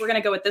like, cool, we're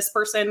going to go with this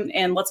person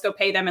and let's go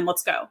pay them and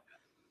let's go.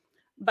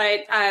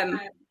 But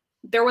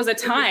there was a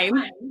time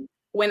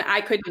when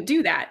I couldn't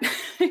do that.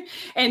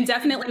 And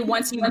definitely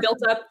once you built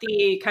up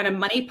the kind of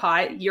money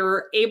pot,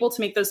 you're able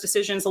to make those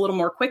decisions a little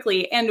more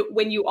quickly. And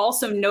when you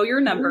also know your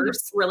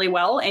numbers really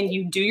well and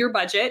you do your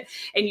budget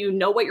and you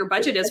know what your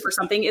budget is for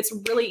something, it's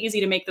really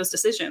easy to make those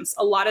decisions.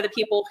 A lot of the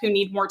people who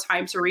need more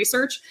time to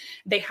research,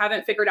 they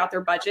haven't figured out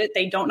their budget.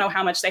 They don't know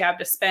how much they have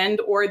to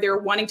spend, or they're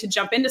wanting to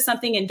jump into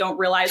something and don't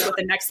realize what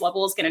the next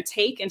level is going to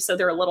take. And so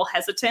they're a little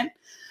hesitant.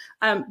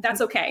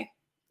 That's okay.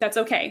 That's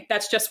okay.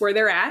 That's just where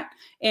they're at.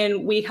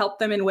 And we help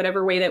them in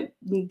whatever way that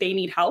they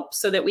need help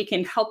so that we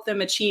can help them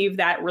achieve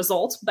that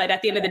result. But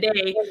at the end of the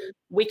day,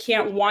 we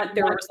can't want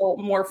their result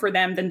more for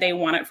them than they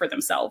want it for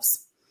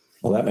themselves.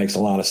 Well, that makes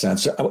a lot of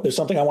sense. There's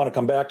something I want to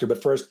come back to,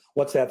 but first,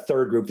 what's that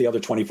third group, the other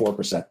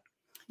 24%?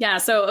 Yeah.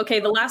 So, okay,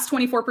 the last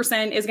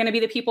 24% is going to be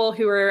the people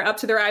who are up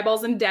to their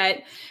eyeballs in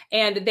debt.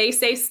 And they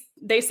say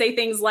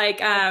things like,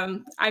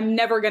 I'm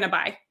never going to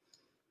buy.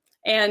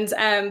 And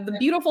the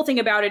beautiful thing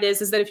about it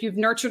is that if you've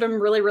nurtured them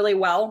really, really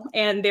well,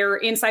 and they're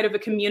inside of a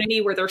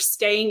community where they're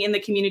staying in the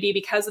community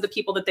because of the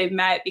people that they've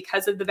met,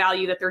 because of the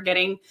value that they're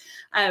getting,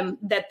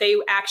 that they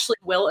actually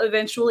will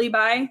eventually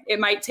buy. It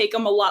might take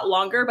them a lot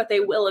longer, but they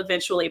will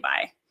eventually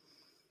buy.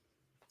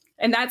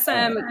 And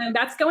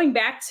that's going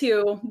back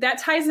to, that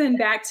ties in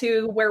back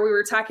to where we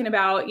were talking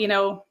about,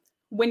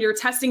 when you're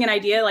testing an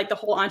idea, like the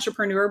whole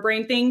entrepreneur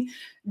brain thing,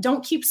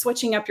 don't keep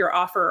switching up your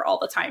offer all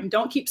the time.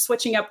 Don't keep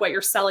switching up what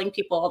you're selling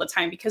people all the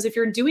time. Because if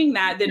you're doing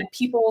that, then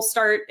people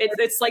start,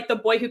 it's like the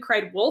boy who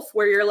cried wolf,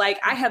 where you're like,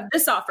 I have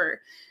this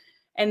offer.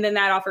 And then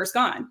that offer's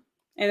gone.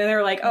 And then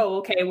they're like, oh,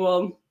 okay,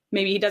 well,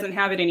 maybe he doesn't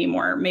have it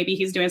anymore. Maybe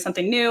he's doing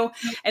something new.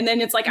 And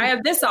then it's like, I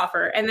have this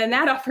offer. And then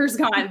that offer's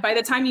gone. By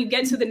the time you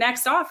get to the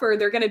next offer,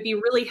 they're going to be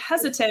really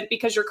hesitant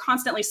because you're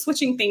constantly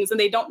switching things and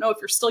they don't know if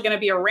you're still going to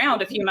be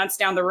around a few months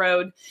down the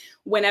road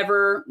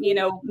whenever,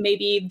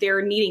 maybe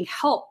they're needing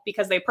help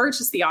because they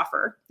purchased the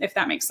offer, if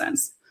that makes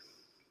sense.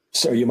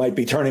 So you might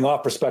be turning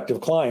off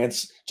prospective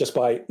clients just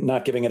by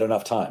not giving it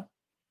enough time.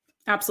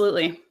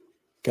 Absolutely.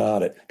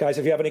 Got it. Guys,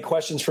 if you have any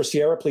questions for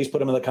Cierra, please put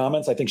them in the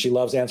comments. I think she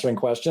loves answering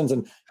questions.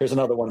 And here's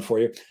another one for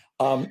you.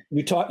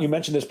 You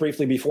mentioned this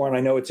briefly before, and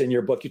I know it's in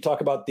your book. You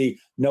talk about the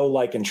know,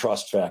 like, and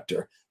trust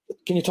factor.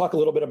 Can you talk a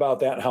little bit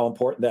about that and how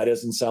important that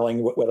is in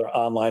selling, whether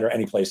online or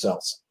any place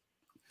else?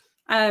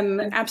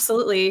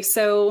 Absolutely.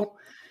 So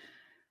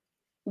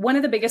one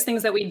of the biggest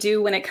things that we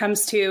do when it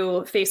comes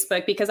to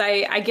Facebook, because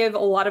I give a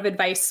lot of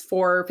advice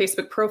for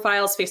Facebook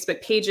profiles,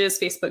 Facebook pages,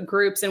 Facebook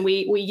groups, and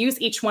we use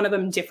each one of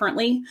them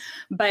differently.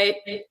 But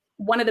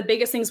one of the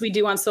biggest things we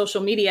do on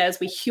social media is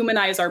we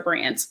humanize our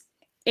brand.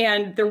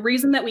 And the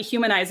reason that we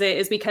humanize it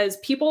is because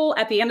people,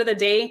 at the end of the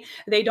day,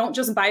 they don't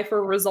just buy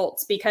for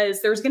results,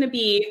 because there's going to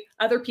be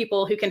other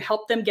people who can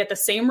help them get the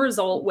same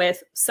result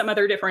with some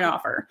other different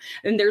offer.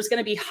 And there's going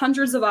to be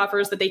hundreds of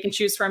offers that they can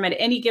choose from at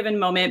any given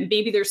moment.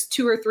 Maybe there's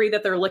 2 or 3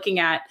 that they're looking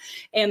at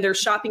and they're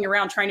shopping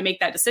around trying to make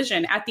that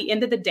decision. At the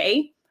end of the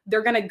day,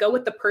 they're going to go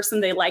with the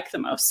person they like the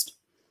most.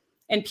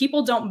 And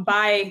people don't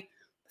buy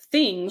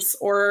things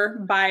or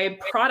buy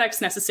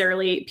products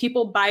necessarily.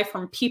 People buy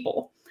from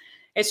people.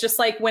 It's just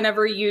like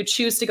whenever you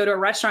choose to go to a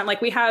restaurant,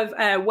 like we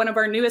have one of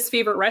our newest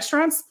favorite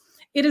restaurants.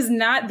 It is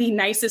not the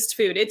nicest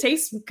food. It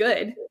tastes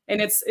good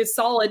and it's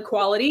solid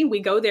quality. We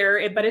go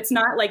there, but it's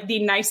not like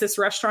the nicest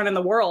restaurant in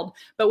the world.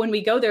 But when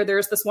we go there,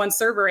 there's this one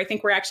server. I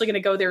think we're actually going to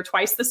go there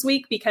twice this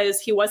week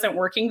because he wasn't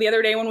working the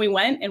other day when we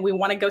went, and we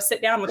want to go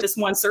sit down with this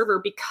one server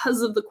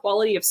because of the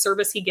quality of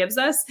service he gives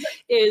us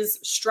is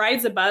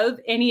strides above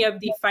any of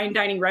the fine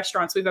dining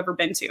restaurants we've ever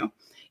been to.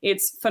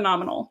 It's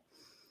phenomenal.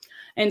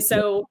 And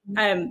so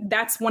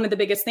that's one of the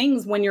biggest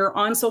things when you're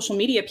on social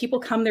media. People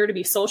come there to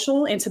be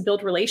social and to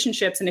build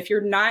relationships. And if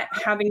you're not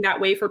having that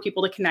way for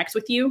people to connect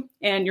with you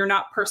and you're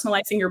not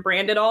personalizing your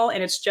brand at all,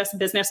 and it's just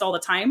business all the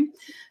time,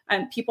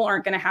 people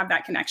aren't going to have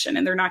that connection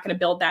and they're not going to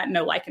build that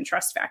know, like, and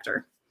trust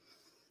factor.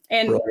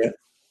 And Brilliant.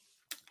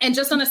 And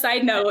just on a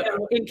side note,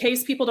 in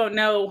case people don't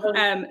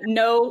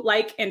know,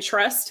 like, and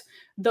trust,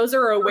 those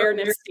are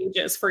awareness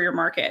stages for your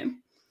market.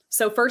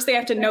 So first they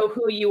have to know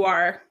who you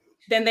are.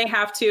 Then they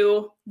have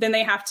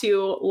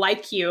to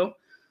like you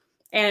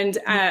and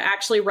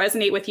actually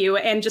resonate with you.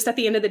 And just at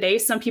the end of the day,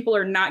 some people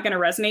are not going to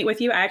resonate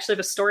with you. I actually have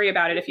a story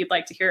about it if you'd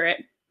like to hear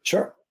it.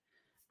 Sure.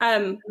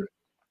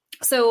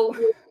 So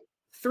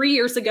 3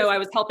 years ago, I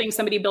was helping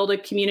somebody build a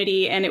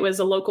community, and it was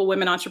a local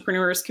women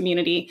entrepreneurs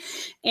community.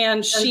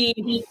 And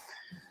she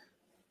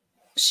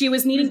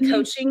was needing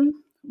coaching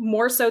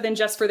more so than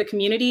just for the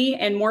community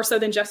and more so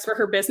than just for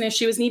her business.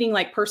 She was needing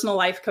like personal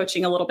life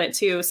coaching a little bit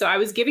too. So I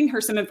was giving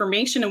her some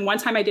information. And one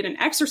time I did an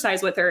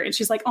exercise with her and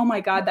she's like, oh my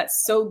God,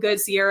 that's so good,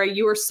 Cierra.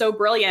 You are so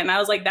brilliant. And I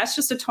was like, that's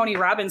just a Tony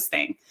Robbins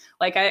thing.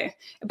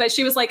 But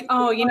she was like,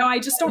 oh, I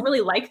just don't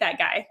really like that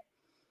guy.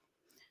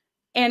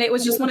 And it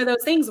was just one of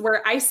those things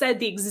where I said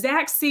the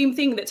exact same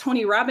thing that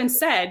Tony Robbins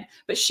said,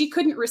 but she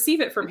couldn't receive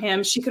it from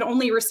him. She could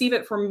only receive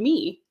it from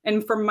me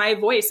and from my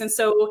voice. And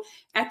so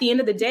at the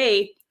end of the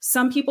day,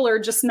 some people are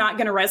just not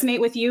going to resonate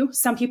with you.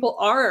 Some people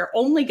are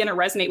only going to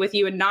resonate with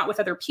you and not with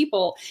other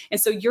people. And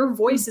so your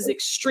voice is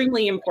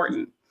extremely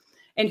important.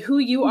 And who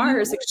you are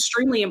is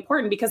extremely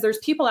important, because there's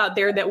people out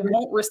there that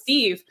won't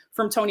receive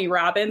from Tony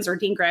Robbins or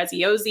Dean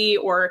Graziosi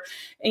or,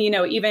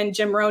 even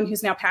Jim Rohn,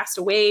 who's now passed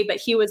away, but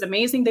he was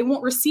amazing. They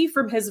won't receive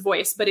from his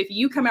voice. But if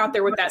you come out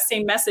there with that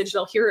same message,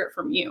 they'll hear it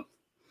from you.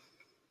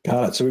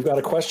 Got it. So we've got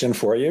a question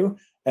for you.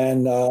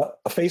 And a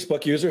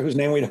Facebook user whose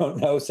name we don't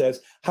know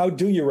says, how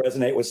do you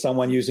resonate with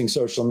someone using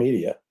social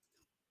media?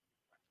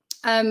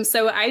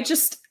 So I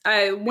just,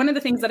 one of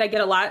the things that I get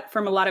a lot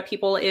from a lot of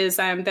people is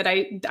that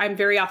I'm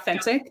very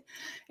authentic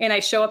and I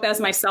show up as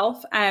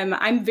myself.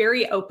 I'm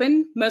very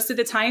open most of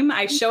the time.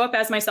 I show up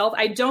as myself.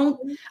 I don't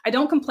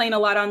complain a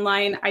lot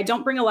online. I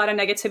don't bring a lot of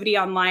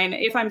negativity online.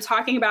 If I'm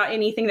talking about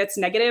anything that's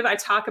negative, I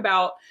talk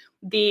about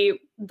the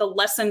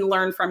lesson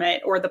learned from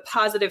it or the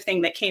positive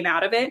thing that came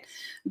out of it.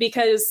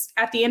 Because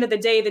at the end of the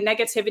day, the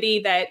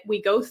negativity that we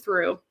go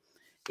through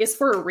is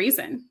for a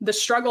reason. The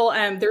struggle,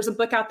 there's a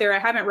book out there. I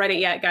haven't read it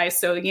yet, guys.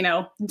 So,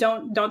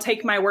 don't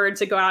take my word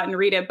to go out and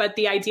read it. But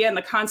the idea and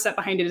the concept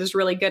behind it is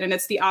really good. And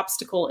it's The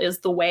Obstacle is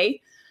the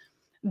Way.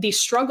 the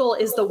struggle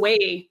is the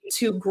way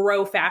to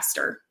grow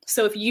faster.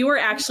 So if you are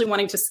actually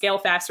wanting to scale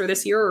faster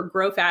this year or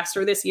grow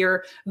faster this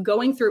year,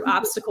 going through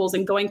obstacles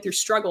and going through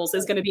struggles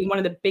is going to be one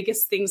of the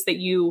biggest things that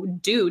you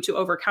do to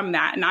overcome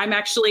that. And I'm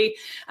actually,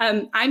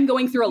 I'm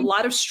going through a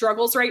lot of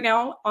struggles right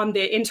now on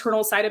the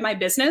internal side of my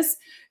business.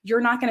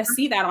 You're not going to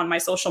see that on my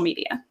social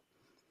media.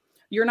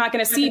 You're not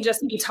going to see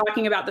just me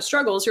talking about the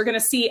struggles. You're going to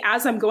see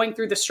as I'm going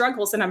through the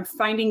struggles and I'm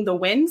finding the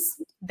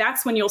wins,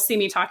 that's when you'll see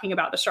me talking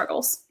about the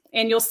struggles.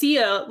 And you'll see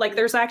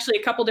there's actually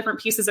a couple different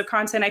pieces of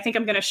content. I think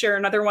I'm going to share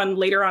another one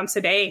later on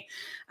today.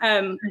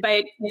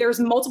 But there's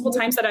multiple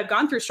times that I've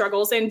gone through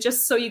struggles. And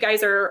just so you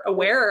guys are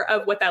aware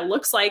of what that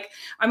looks like,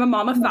 I'm a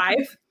mom of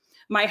 5.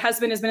 My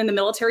husband has been in the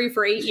military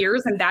for 8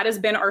 years, and that has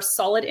been our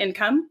solid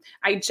income.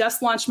 I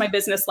just launched my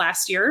business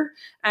last year.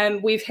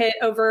 We've hit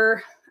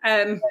over,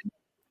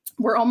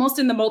 we're almost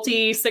in the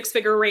multi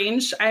 6-figure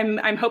range.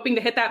 I'm hoping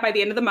to hit that by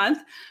the end of the month,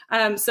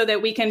 so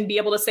that we can be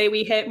able to say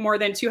we hit more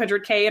than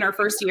 200K in our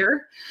first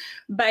year.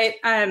 But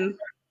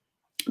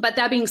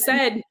that being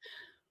said,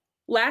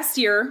 last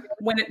year,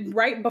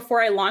 right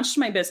before I launched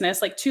my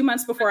business, like 2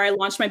 months before I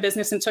launched my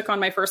business and took on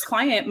my first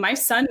client, my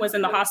son was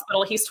in the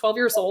hospital. He's 12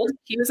 years old.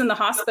 He was in the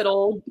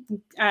hospital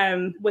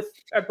with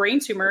a brain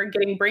tumor,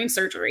 getting brain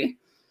surgery.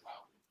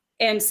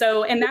 And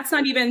that's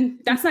not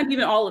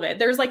even all of it.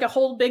 There's like a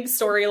whole big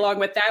story along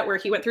with that, where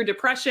he went through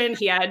depression.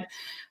 He had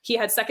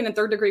 2nd and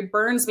 3rd degree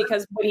burns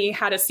because when he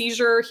had a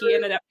seizure, he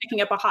ended up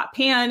picking up a hot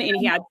pan, and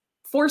he had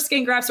 4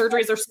 skin graft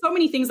surgeries. There's so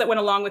many things that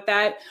went along with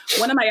that.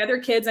 One of my other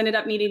kids ended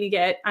up needing to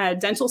get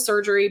dental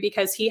surgery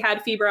because he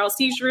had febrile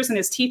seizures and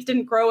his teeth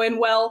didn't grow in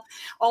well.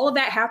 All of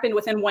that happened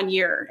within 1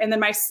 year. And then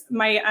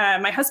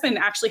my husband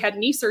actually had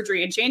knee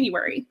surgery in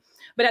January.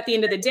 But at the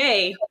end of the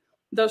day,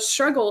 those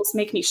struggles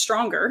make me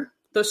stronger.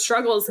 Those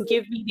struggles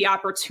give me the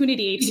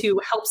opportunity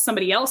to help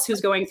somebody else who's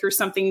going through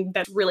something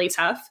that's really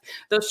tough.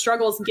 Those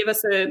struggles give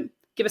us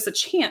a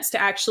chance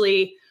to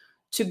actually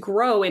to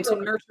grow and to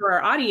nurture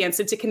our audience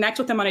and to connect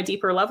with them on a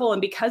deeper level.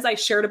 And because I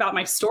shared about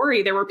my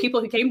story, there were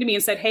people who came to me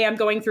and said, "Hey, I'm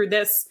going through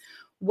this.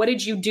 What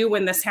did you do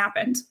when this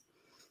happened?"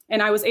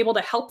 And I was able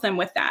to help them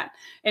with that.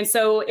 And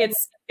so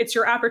it's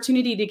your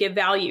opportunity to give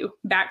value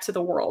back to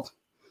the world.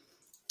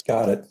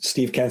 Got it.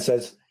 Steve Kent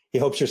says he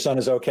hopes your son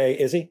is okay.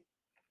 Is he?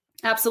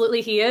 Absolutely,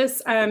 he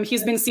is.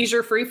 He's been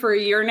seizure-free for a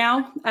year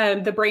now.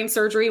 The brain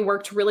surgery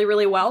worked really,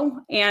 really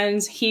well,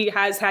 and he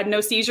has had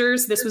no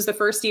seizures. This was the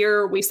first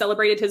year we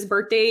celebrated his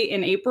birthday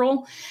in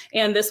April,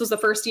 and this was the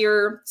first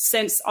year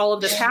since all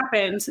of this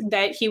happened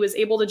that he was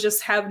able to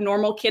just have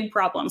normal kid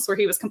problems, where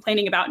he was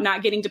complaining about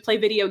not getting to play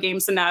video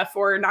games enough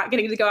or not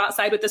getting to go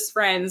outside with his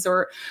friends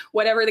or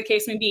whatever the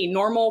case may be.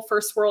 Normal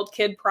first world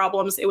kid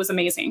problems. It was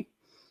amazing.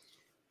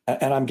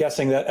 And I'm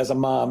guessing that as a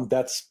mom,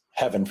 that's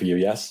heaven for you,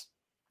 yes?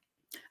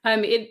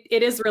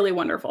 It is really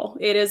wonderful.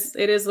 It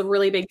is a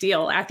really big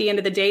deal. At the end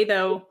of the day,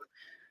 though,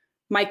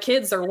 my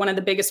kids are one of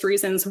the biggest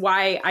reasons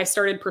why I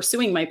started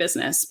pursuing my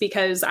business,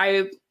 because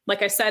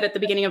like I said at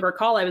the beginning of our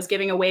call, I was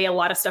giving away a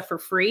lot of stuff for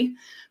free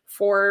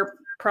for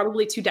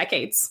probably 2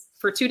 decades.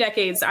 For 2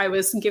 decades, I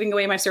was giving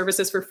away my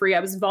services for free.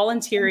 I was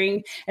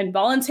volunteering and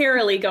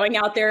voluntarily going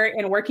out there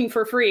and working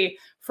for free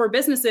for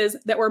businesses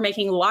that were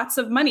making lots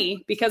of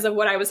money because of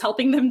what I was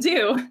helping them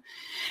do.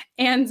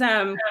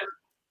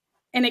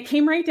 And it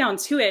came right down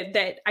to it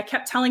that I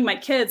kept telling my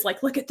kids,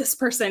 like, look at this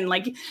person,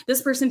 like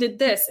this person did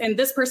this and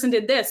this person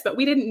did this, but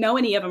we didn't know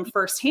any of them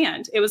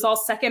firsthand. It was all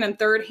second and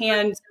third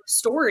hand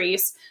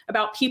stories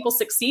about people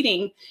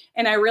succeeding.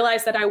 And I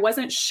realized that I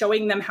wasn't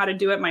showing them how to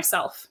do it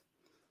myself.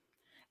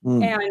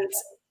 And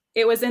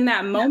it was in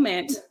that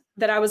moment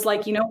that I was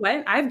like, you know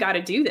what? I've got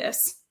to do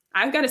this.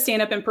 I've got to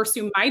stand up and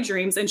pursue my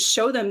dreams and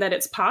show them that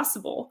it's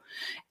possible.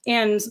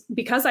 And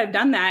because I've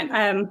done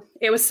that,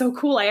 it was so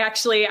cool.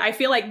 I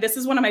feel like this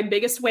is one of my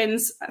biggest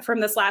wins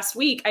from this last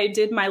week. I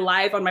did my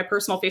live on my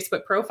personal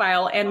Facebook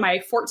profile, and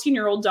my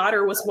 14-year-old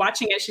daughter was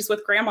watching it. She's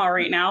with grandma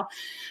right now.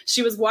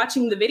 She was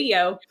watching the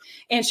video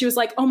and she was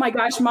like, "Oh my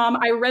gosh, Mom,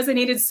 I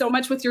resonated so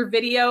much with your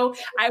video.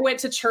 I went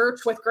to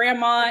church with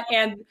grandma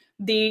and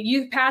the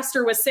youth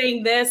pastor was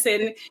saying this."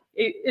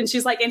 And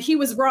she's like, "And he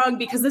was wrong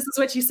because this is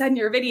what you said in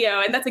your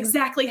video. And that's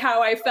exactly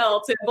how I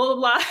felt," and blah, blah,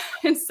 blah.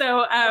 And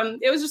so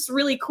it was just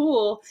really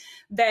cool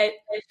that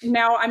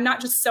now I'm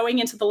not just sewing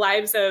into the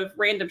lives of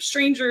random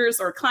strangers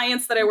or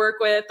clients that I work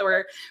with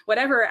or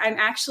whatever. I'm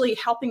actually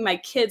helping my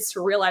kids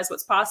to realize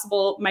what's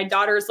possible. My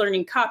daughter is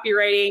learning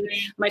copywriting.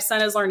 My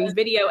son is learning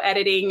video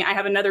editing. I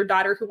have another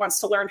daughter who wants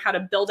to learn how to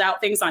build out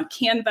things on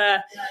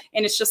Canva.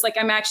 And it's just like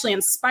I'm actually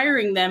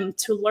inspiring them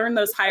to learn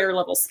those higher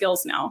level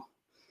skills now.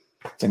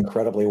 It's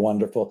incredibly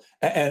wonderful.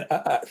 And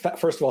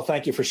first of all,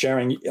 thank you for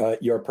sharing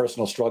your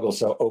personal struggle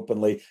so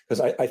openly, because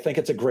I think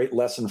it's a great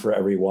lesson for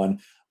everyone.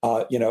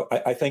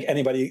 I think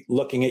anybody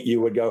looking at you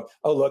would go,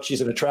 "Oh, look,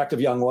 she's an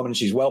attractive young woman.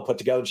 She's well put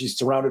together. She's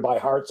surrounded by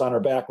hearts on her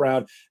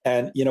background."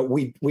 And,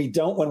 we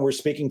don't, when we're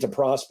speaking to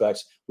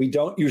prospects, we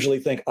don't usually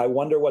think, "I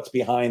wonder what's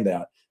behind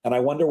that. And I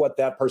wonder what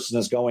that person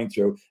is going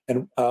through."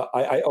 And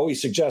I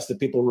always suggest that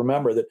people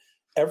remember that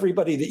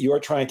everybody that you're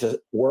trying to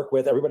work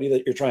with, everybody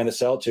that you're trying to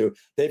sell to,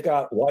 they've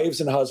got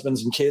wives and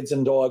husbands and kids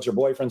and dogs or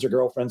boyfriends or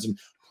girlfriends and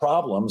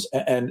problems.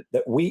 And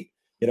that we,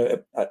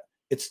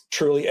 it's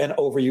truly an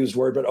overused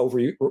word, but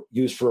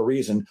overused for a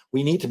reason.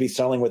 We need to be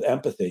selling with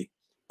empathy,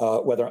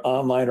 whether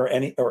online or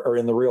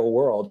in the real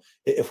world.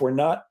 If we're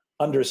not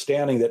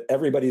understanding that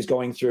everybody's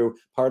going through,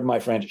 pardon my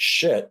French,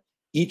 shit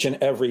each and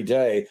every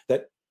day,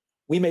 that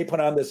we may put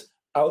on this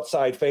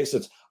outside face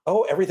that's,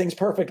 oh, everything's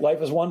perfect,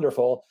 life is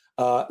wonderful.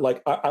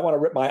 Like I want to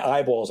rip my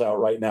eyeballs out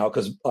right now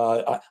because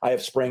I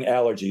have spring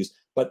allergies.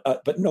 But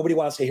nobody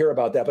wants to hear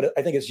about that. But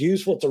I think it's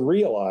useful to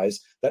realize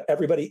that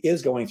everybody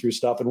is going through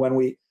stuff. And when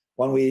we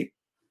really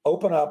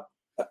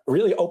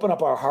open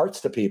up our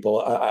hearts to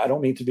people, I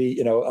don't mean to be,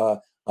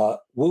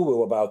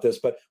 woo-woo about this,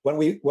 but when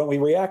we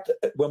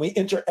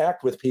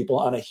interact with people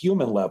on a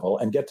human level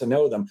and get to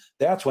know them,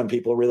 that's when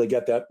people really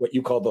get that, what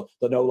you call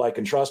the know, like,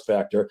 and trust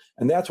factor.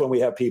 And that's when we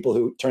have people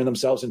who turn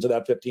themselves into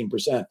that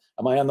 15%.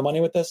 Am I on the money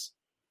with this?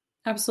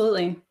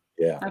 Absolutely.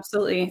 Yeah,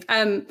 absolutely.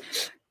 I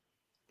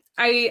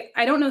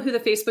don't know who the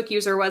Facebook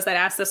user was that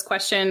asked this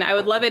question. I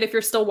would love it if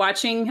you're still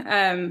watching,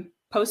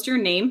 post your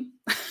name.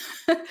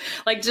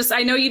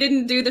 I know you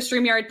didn't do the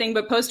StreamYard thing,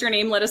 but post your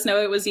name, let us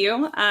know it was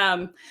you.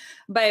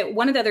 But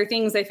one of the other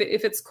things, if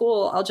it's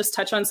cool, I'll just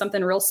touch on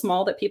something real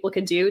small that people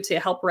could do to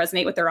help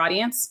resonate with their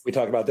audience. We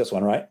talked about this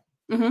one, right?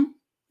 Mm-hmm. Yep.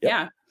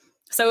 Yeah.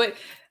 So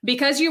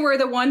because you were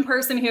the one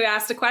person who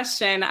asked a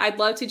question, I'd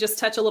love to just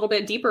touch a little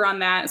bit deeper on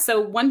that. So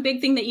one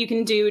big thing that you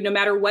can do, no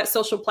matter what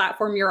social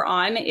platform you're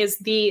on, is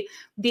the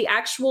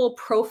actual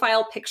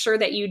profile picture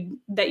that you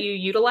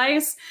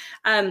utilize.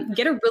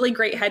 Get a really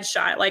great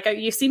headshot. Like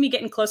you see me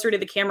getting closer to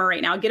the camera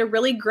right now. Get a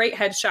really great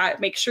headshot.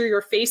 Make sure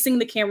you're facing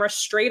the camera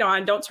straight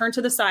on. Don't turn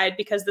to the side,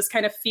 because this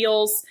kind of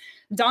feels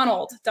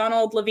Donald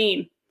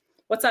Levine.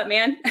 What's up,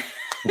 man?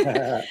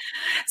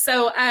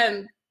 So,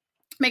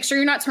 make sure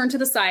you're not turned to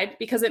the side,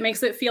 because it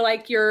makes it feel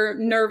like you're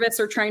nervous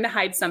or trying to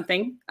hide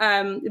something.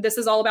 This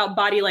is all about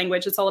body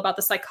language. It's all about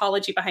the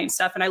psychology behind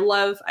stuff. And I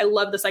love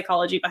the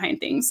psychology behind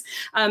things.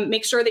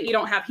 Make sure that you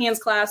don't have hands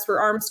clasped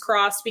or arms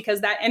crossed, because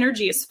that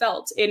energy is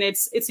felt, and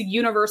it's a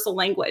universal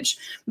language.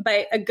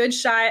 But a good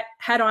shot,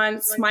 head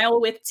on,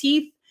 smile with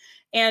teeth,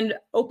 and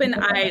open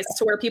eyes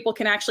to where people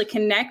can actually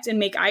connect and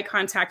make eye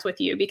contact with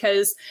you,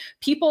 because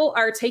people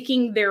are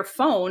taking their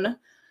phone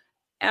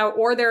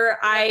or their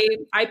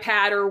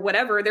iPad or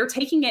whatever, they're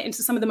taking it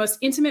into some of the most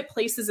intimate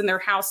places in their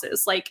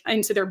houses, like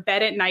into their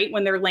bed at night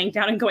when they're laying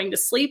down and going to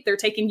sleep. They're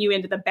taking you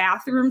into the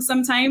bathroom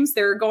sometimes.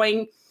 They're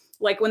going,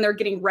 like when they're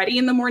getting ready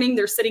in the morning,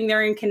 they're sitting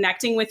there and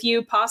connecting with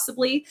you,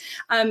 possibly.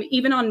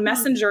 Even on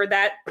Messenger,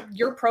 that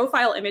your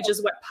profile image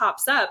is what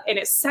pops up, and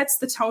it sets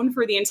the tone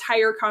for the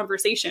entire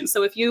conversation.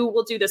 So if you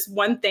will do this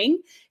one thing,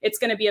 it's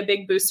going to be a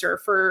big booster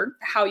for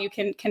how you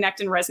can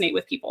connect and resonate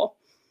with people.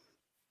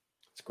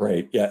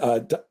 Great. Yeah.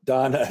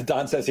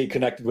 Don says he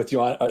connected with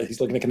you he's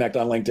looking to connect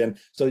on LinkedIn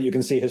so that you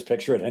can see his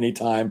picture at any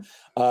time.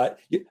 Don,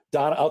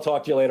 I'll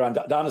talk to you later on.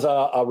 Don is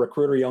a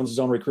recruiter. He owns his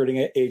own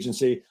recruiting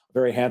agency.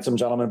 Very handsome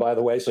gentleman, by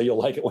the way. So you'll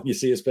like it when you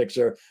see his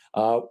picture.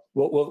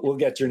 We'll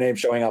get your name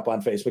showing up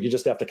on Facebook. You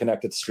just have to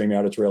connect it to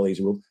StreamYard. It's real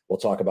easy. We'll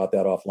talk about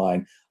that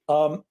offline.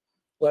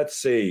 Let's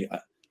see.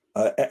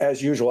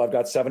 As usual, I've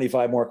got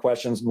 75 more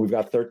questions, and we've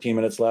got 13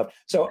 minutes left.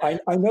 So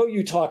I know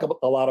you talk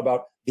a lot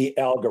about the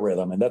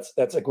algorithm, and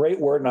that's a great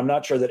word, and I'm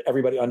not sure that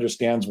everybody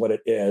understands what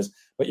it is.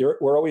 But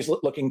we're always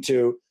looking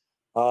to.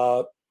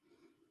 I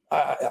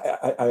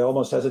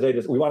almost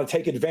hesitated. We want to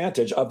take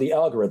advantage of the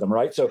algorithm,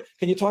 right? So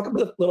can you talk a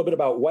little bit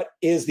about what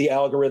is the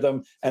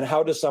algorithm, and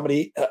how does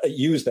somebody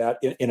use that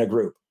in a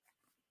group?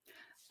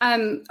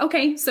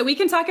 Okay, so we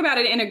can talk about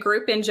it in a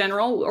group in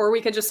general, or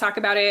we could just talk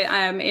about it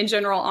in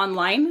general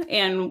online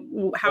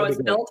and how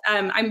it's built.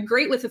 I'm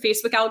great with the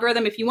Facebook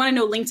algorithm. If you want to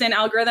know LinkedIn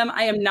algorithm,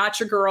 I am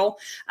not your girl.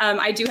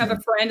 I do have a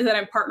friend that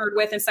I'm partnered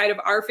with inside of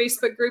our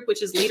Facebook group,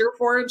 which is Leader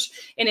Forge.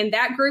 And in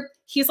that group,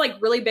 he's like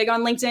really big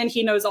on LinkedIn.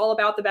 He knows all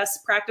about the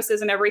best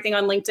practices and everything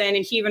on LinkedIn.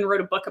 And he even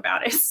wrote a book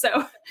about it.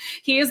 So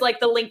he is like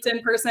the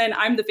LinkedIn person.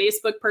 I'm the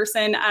Facebook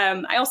person.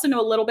 I also know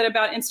a little bit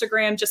about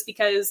Instagram, just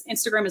because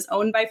Instagram is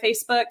owned by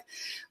Facebook.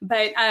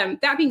 But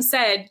that being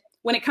said,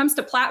 when it comes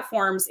to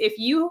platforms, if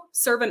you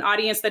serve an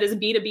audience that is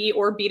B2B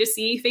or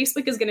B2C,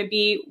 Facebook is going to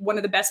be one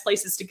of the best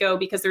places to go,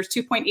 because there's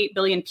 2.8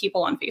 billion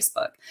people on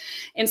Facebook.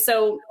 And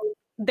so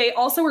they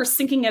also are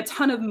sinking a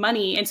ton of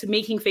money into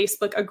making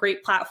Facebook a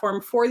great platform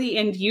for the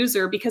end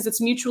user, because it's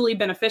mutually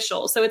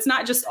beneficial. So it's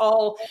not just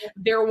all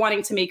they're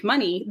wanting to make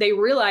money. They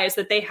realize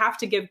that they have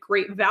to give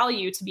great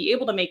value to be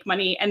able to make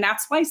money. And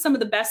that's why some of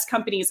the best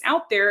companies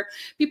out there,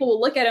 people will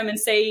look at them and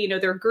say,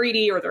 they're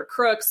greedy or they're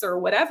crooks or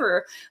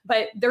whatever.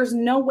 But there's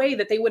no way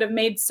that they would have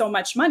made so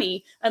much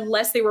money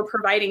unless they were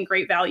providing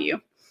great value.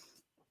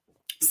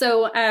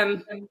 So,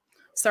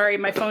 sorry,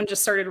 my phone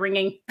just started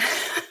ringing.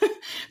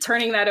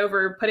 Turning that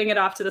over, putting it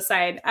off to the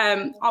side.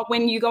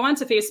 When you go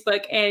onto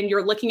Facebook and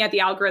you're looking at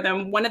the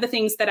algorithm, one of the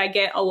things that I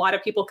get a lot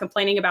of people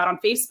complaining about on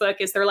Facebook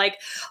is they're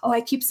like, oh,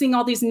 I keep seeing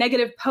all these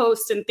negative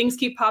posts and things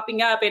keep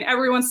popping up and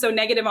everyone's so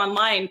negative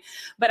online.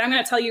 But I'm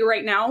going to tell you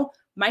right now,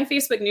 My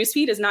Facebook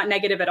newsfeed is not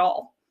negative at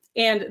all.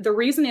 And the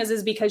reason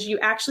is because you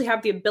actually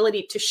have the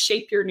ability to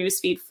shape your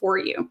newsfeed for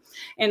you.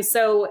 And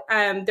so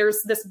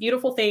there's this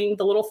beautiful thing,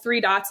 the little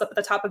 3 dots up at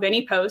the top of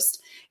any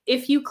post.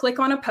 If you click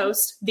on a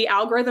post, the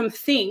algorithm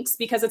thinks,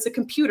 because it's a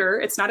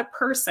computer, it's not a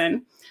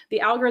person, the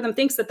algorithm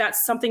thinks that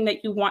that's something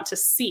that you want to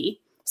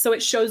see. So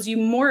it shows you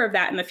more of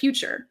that in the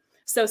future.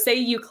 So say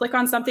you click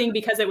on something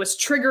because it was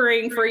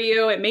triggering for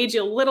you, it made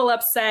you a little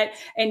upset,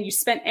 and you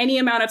spent any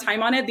amount of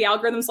time on it, the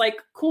algorithm's like,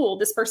 cool,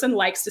 this person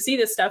likes to see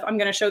this stuff, I'm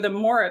going to show them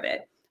more of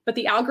it. But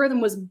the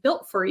algorithm was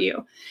built for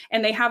you.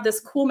 And they have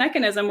this cool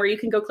mechanism where you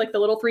can go click the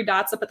little 3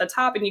 dots up at the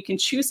top and you can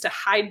choose to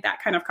hide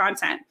that kind of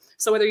content.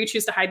 So whether you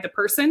choose to hide the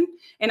person,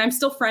 and I'm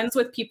still friends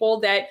with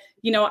people that,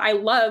 I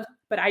love,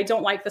 but I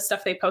don't like the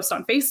stuff they post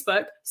on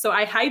Facebook. So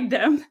I hide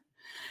them.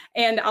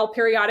 And I'll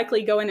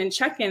periodically go in and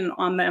check in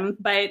on them,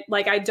 but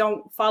I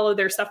don't follow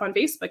their stuff on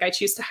Facebook. I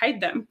choose to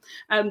hide them.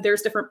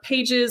 There's different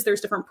pages,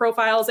 there's different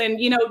profiles. And,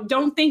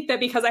 don't think that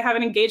because I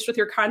haven't engaged with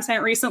your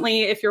content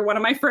recently, if you're one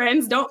of my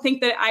friends, don't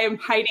think that I am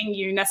hiding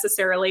you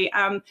necessarily.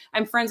 I'm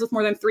friends with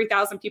more than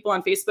 3,000 people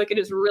on Facebook. It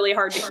is really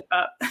hard to keep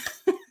up.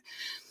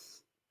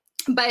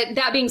 But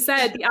that being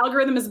said, the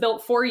algorithm is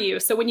built for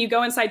you. So when you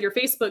go inside your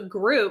Facebook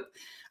group,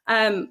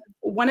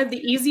 one of the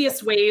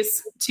easiest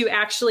ways to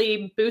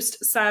actually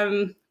boost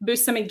some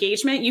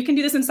engagement, you can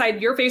do this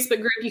inside your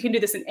Facebook group. You can do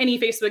this in any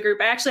Facebook group.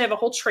 I actually have a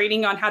whole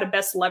training on how to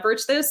best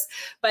leverage this,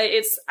 but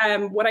it's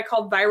what I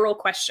call viral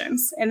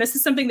questions. And this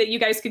is something that you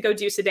guys could go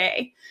do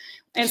today.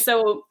 And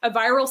so a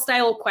viral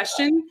style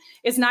question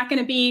is not going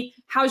to be,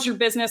 how's your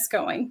business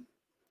going?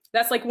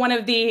 That's one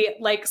of the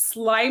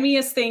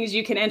slimiest things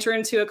you can enter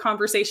into a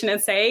conversation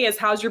and say is,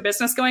 how's your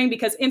business going?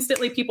 Because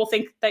instantly people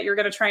think that you're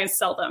going to try and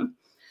sell them.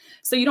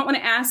 So you don't want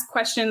to ask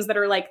questions that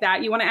are like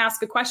that. You want to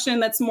ask a question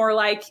that's more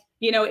like,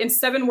 in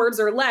 7 words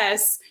or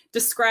less,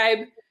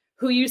 describe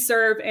who you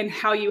serve and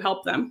how you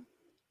help them.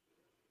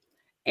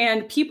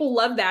 And people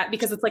love that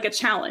because it's like a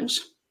challenge.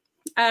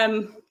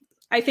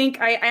 I think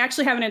I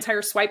actually have an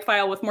entire swipe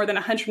file with more than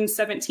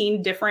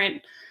 117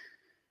 different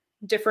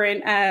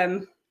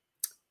viral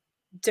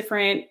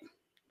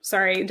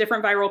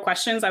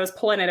questions. I was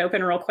pulling it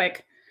open real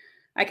quick.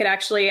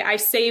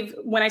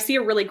 When I see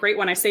a really great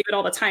one, I save it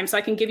all the time. So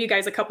I can give you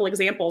guys a couple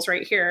examples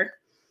right here.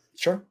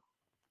 Sure.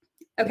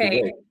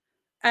 Okay.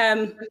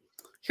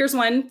 Here's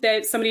one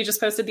that somebody just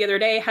posted the other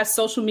day. Has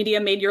social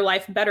media made your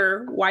life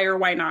better? Why or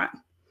why not?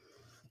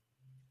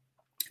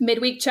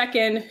 Midweek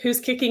check-in, who's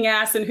kicking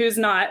ass and who's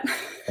not?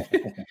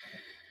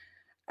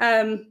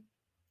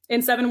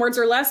 In 7 words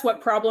or less,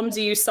 what problem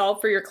do you solve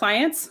for your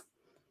clients?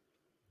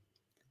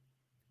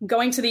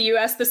 Going to the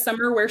US this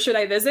summer, where should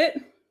I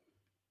visit?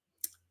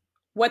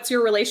 What's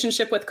your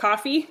relationship with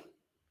coffee?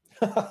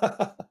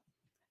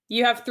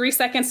 You have 3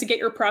 seconds to get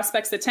your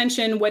prospect's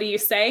attention. What do you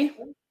say?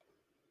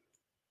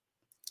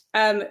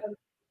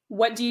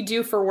 What do you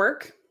do for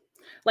work?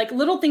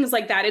 Little things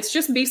like that. It's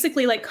just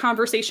basically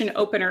conversation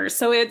openers.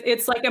 So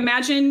it's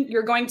imagine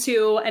you're going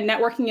to a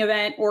networking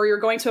event or you're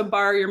going to a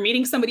bar, you're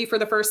meeting somebody for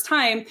the first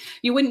time.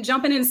 You wouldn't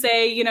jump in and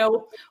say,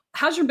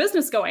 how's your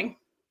business going?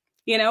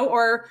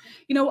 Oh,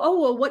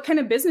 well, what kind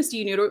of business do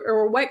you need?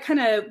 Or what kind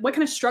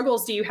of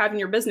struggles do you have in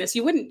your business?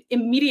 You wouldn't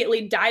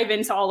immediately dive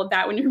into all of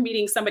that when you're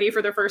meeting somebody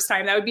for the first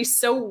time. That would be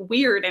so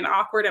weird and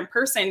awkward in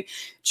person.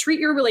 Treat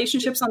your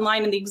relationships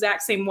online in the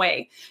exact same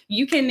way.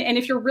 And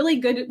if you're really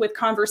good with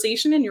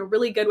conversation and you're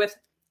really good with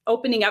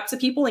opening up to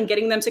people and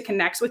getting them to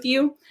connect with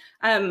you,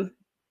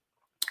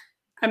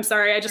 I'm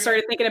sorry, I just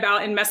started thinking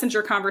about in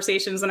messenger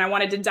conversations and I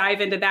wanted to dive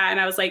into that. And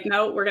I was like,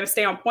 no, we're going to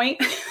stay on point.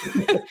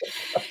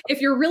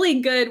 If you're really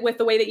good with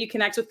the way that you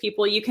connect with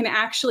people, you can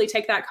actually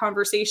take that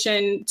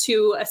conversation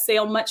to a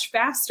sale much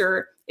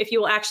faster if you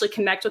will actually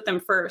connect with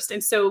them first.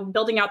 And so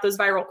building out those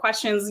viral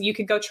questions, you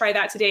could go try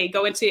that today.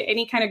 Go into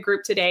any kind of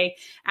group today,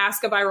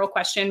 ask a viral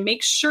question,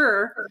 make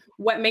sure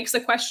what makes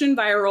a question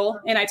viral.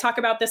 And I talk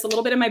about this a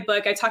little bit in my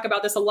book. I talk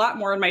about this a lot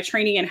more in my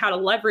training and how to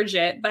leverage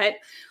it. But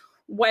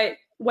what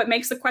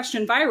makes a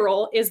question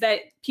viral is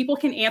that people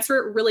can answer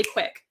it really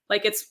quick.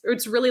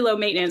 It's really low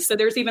maintenance. So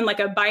there's even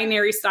a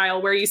binary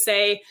style where you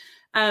say,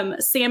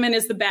 salmon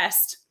is the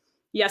best,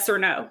 yes or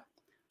no.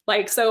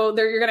 So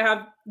there you're going to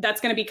have,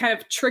 that's going to be kind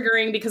of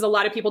triggering because a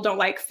lot of people don't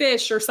like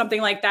fish or something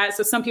like that.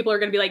 So some people are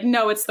going to be like,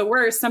 no, it's the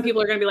worst. Some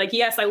people are going to be like,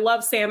 yes, I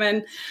love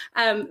salmon.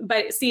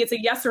 But see, it's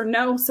a yes or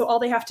no. So all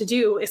they have to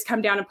do is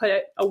come down and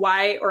put a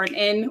Y or an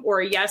N or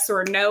a yes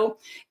or a no.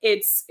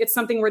 It's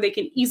something where they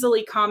can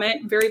easily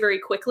comment very, very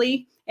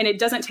quickly. And it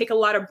doesn't take a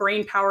lot of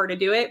brain power to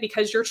do it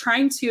because you're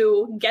trying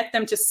to get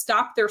them to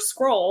stop their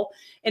scroll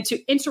and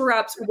to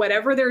interrupt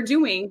whatever they're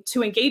doing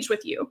to engage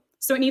with you.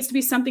 So it needs to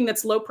be something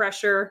that's low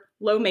pressure,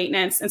 low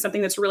maintenance, and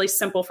something that's really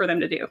simple for them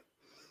to do.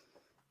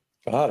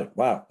 Got it.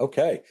 Wow.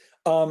 Okay.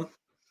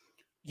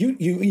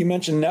 You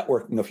mentioned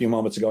networking a few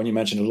moments ago, and you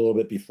mentioned it a little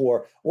bit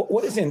before.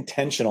 What is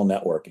intentional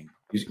networking?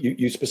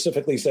 You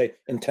specifically say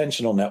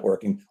intentional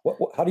networking.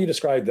 How do you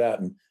describe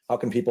that, and how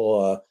can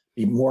people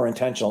be more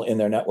intentional in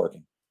their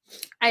networking?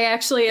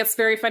 It's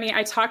very funny.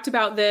 I talked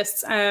about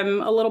this a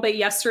little bit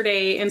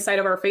yesterday inside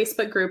of our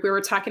Facebook group. We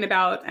were talking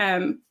about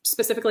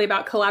specifically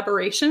about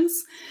collaborations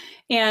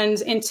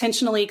and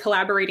intentionally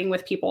collaborating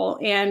with people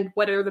and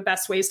what are the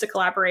best ways to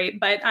collaborate.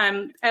 But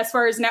as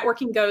far as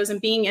networking goes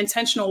and being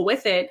intentional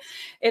with it,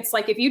 it's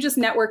like if you just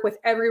network with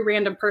every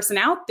random person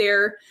out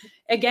there,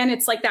 again,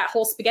 it's like that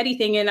whole spaghetti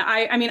thing. And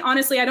I mean,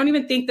 honestly, I don't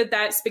even think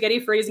that spaghetti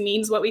phrase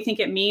means what we think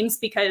it means,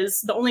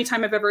 because the only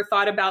time I've ever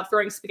thought about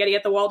throwing spaghetti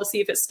at the wall to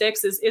see if it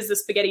sticks is the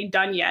spaghetti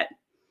done yet?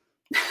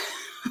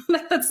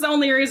 That's the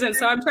only reason.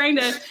 So I'm trying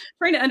to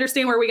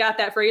understand where we got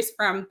that phrase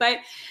from.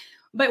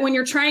 But when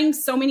you're trying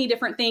so many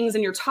different things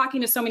and you're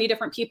talking to so many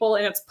different people,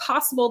 and it's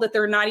possible that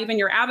they're not even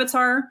your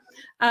avatar,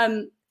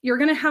 you're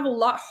going to have a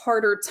lot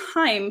harder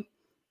time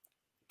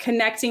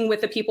connecting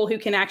with the people who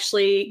can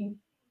actually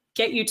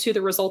get you to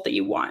the result that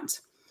you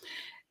want.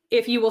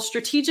 If you will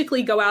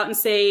strategically go out and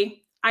say,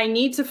 I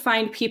need to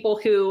find people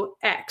who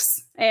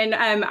X. And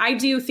I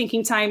do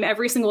thinking time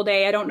every single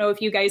day. I don't know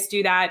if you guys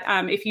do that.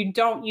 If you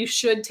don't, you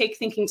should take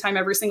thinking time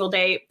every single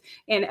day.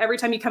 And every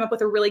time you come up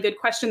with a really good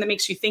question that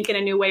makes you think in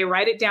a new way,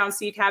 write it down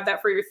so you can have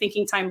that for your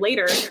thinking time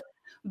later.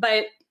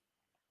 But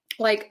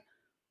like,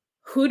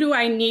 who do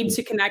I need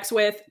to connect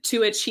with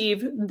to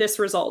achieve this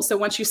result? So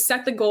once you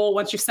set the goal,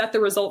 once you set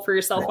the result for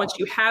yourself, once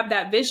you have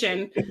that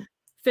vision,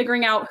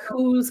 figuring out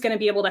who's going to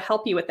be able to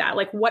help you with that.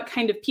 Like what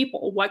kind of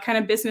people, what kind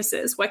of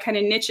businesses, what kind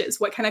of niches,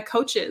 what kind of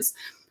coaches,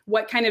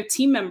 what kind of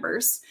team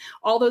members,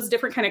 all those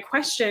different kind of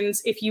questions.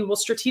 If you will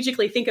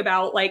strategically think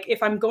about, like,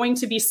 if I'm going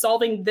to be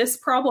solving this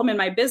problem in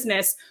my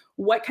business,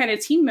 what kind of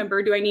team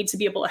member do I need to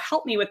be able to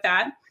help me with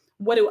that?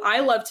 What do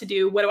I love to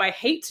do? What do I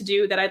hate to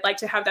do that I'd like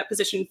to have that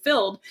position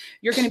filled?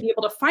 You're going to be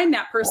able to find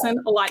that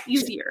person a lot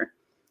easier.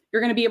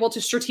 You're going to be able to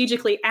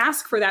strategically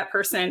ask for that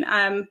person.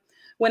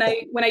 When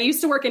I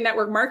used to work in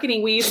network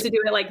marketing, we used to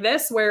do it like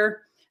this,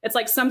 where it's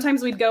like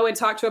sometimes we'd go and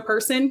talk to a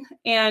person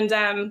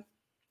and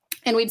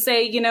we'd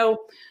say,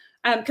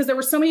 because there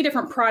were so many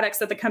different products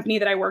that the company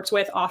that I worked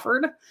with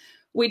offered,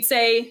 we'd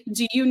say,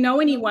 do you know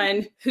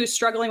anyone who's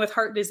struggling with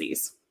heart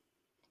disease?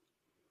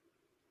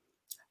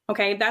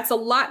 Okay, that's a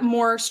lot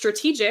more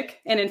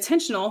strategic and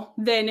intentional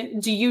than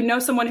do you know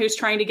someone who's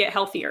trying to get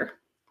healthier?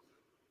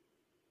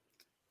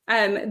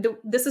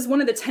 This is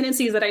one of the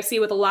tendencies that I see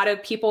with a lot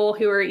of people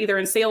who are either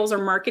in sales or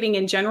marketing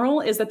in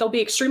general, is that they'll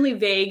be extremely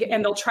vague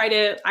and they'll try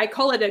to, I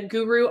call it a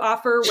guru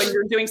offer, when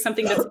you're doing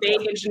something that's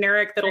vague and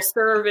generic that'll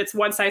serve, it's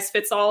one size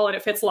fits all and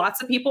it fits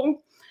lots of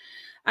people.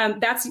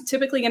 That's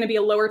typically going to be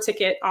a lower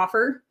ticket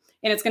offer,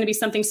 and it's going to be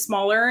something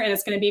smaller, and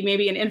it's going to be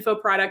maybe an info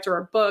product or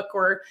a book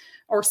or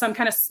some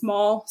kind of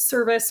small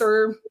service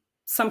or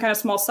some kind of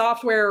small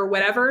software or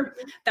whatever.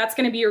 That's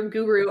going to be your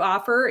guru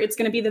offer. It's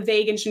going to be the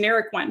vague and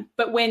generic one.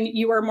 But when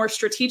you are more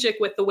strategic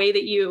with the way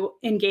that you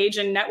engage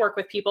and network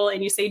with people,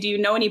 and you say, do you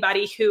know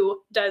anybody who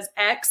does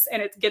X?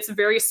 And it gets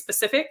very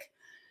specific,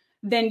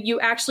 then you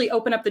actually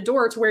open up the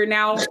door to where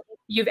now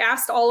you've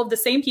asked all of the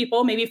same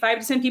people, maybe 5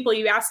 to 10 people,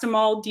 you asked them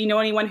all, do you know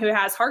anyone who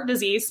has heart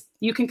disease?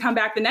 You can come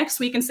back the next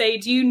week and say,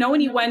 do you know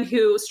anyone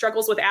who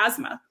struggles with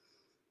asthma?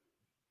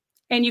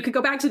 And you could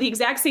go back to the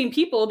exact same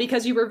people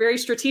because you were very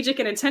strategic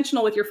and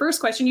intentional with your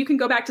first question. You can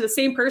go back to the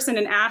same person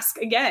and ask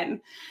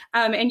again.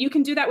 And you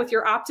can do that with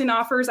your opt-in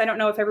offers. I don't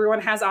know if everyone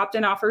has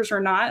opt-in offers or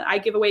not. I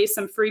give away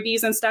some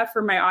freebies and stuff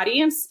for my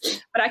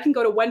audience, but I can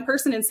go to one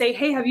person and say,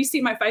 hey, have you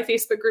seen my 5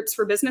 Facebook groups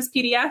for business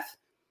PDF?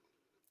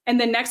 And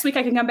then next week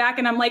I can come back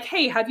and I'm like,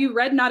 hey, have you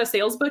read Not a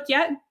Sales Book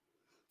yet?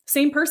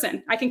 Same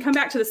person. I can come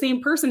back to the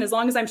same person as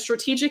long as I'm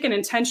strategic and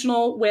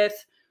intentional with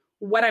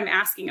what I'm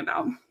asking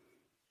about.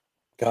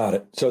 Got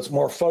it. So it's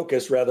more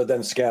focused rather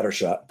than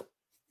scattershot.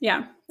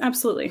 Yeah,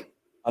 absolutely.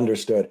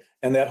 Understood.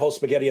 And that whole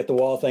spaghetti at the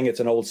wall thing, it's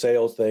an old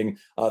sales thing.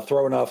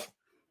 Throw enough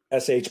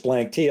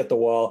SH_T at the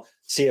wall,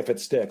 see if it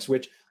sticks,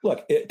 which,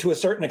 look, to a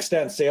certain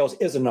extent, sales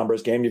is a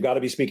numbers game. You've got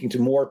to be speaking to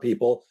more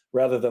people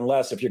rather than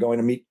less if you're going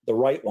to meet the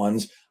right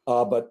ones.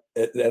 But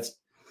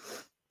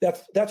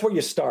that's where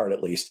you start,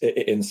 at least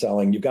in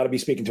selling. You've got to be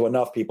speaking to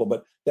enough people.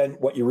 But then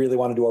what you really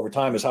want to do over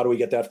time is how do we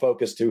get that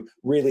focus to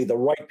really the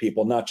right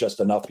people, not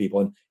just enough people,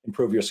 and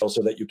improve your sales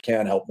so that you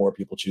can help more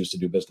people choose to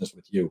do business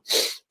with you.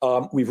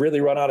 We've really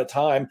run out of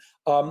time.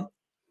 I'm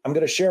going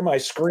to share my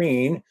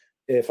screen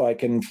if I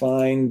can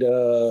find,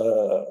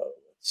 let's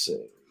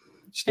see,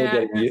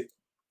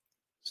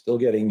 still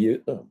getting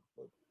you. Oh,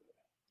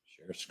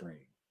 share screen.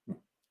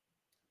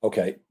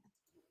 Okay.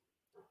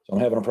 So I'm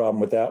having a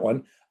problem with that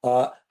one.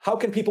 How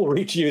can people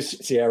reach you,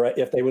 Cierra,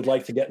 if they would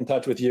like to get in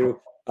touch with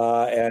you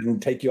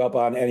and take you up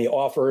on any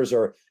offers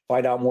or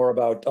find out more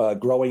about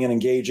growing and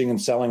engaging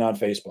and selling on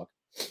Facebook?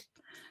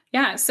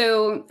 Yeah,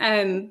 so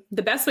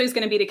the best way is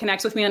going to be to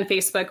connect with me on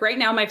Facebook. Right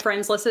now, my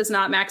friends list is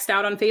not maxed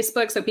out on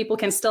Facebook, so people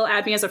can still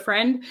add me as a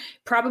friend.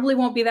 Probably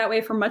won't be that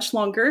way for much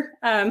longer.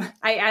 I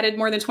added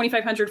more than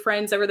 2,500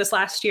 friends over this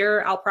last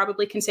year. I'll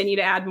probably continue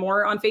to add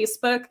more on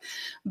Facebook.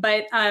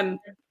 But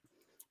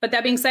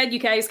that being said, you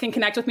guys can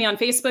connect with me on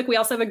Facebook. We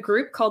also have a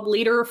group called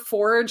Leader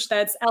Forge.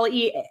 That's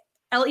LEADER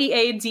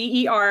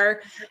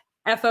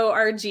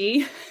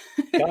FORG.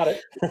 Got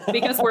it.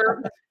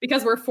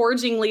 because we're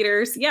forging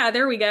leaders. Yeah,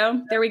 there we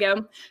go.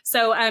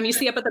 So you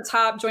see up at the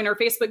top, join our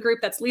Facebook group.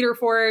 That's Leader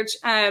Forge.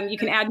 You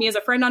can add me as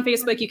a friend on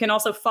Facebook. You can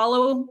also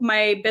follow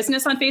my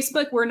business on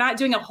Facebook. We're not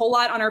doing a whole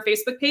lot on our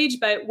Facebook page,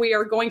 but we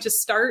are going to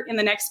start in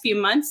the next few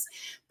months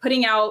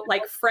putting out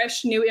like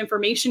fresh new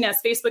information as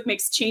Facebook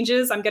makes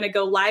changes. I'm going to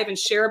go live and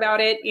share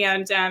about it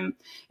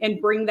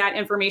and bring that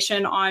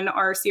information on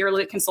our Cierra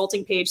Lueck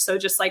consulting page. So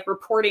just like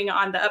reporting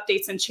on the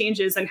updates and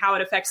changes and how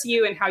it affects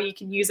you and how you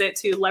can use it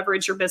to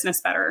leverage your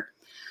business better.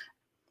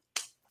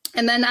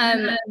 And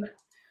then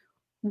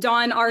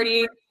Dawn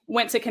already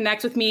went to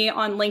connect with me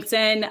on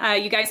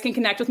LinkedIn. You guys can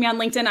connect with me on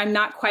LinkedIn. I'm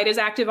not quite as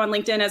active on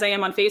LinkedIn as I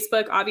am on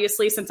Facebook,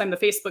 obviously, since I'm the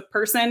Facebook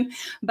person,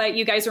 but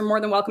you guys are more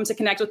than welcome to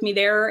connect with me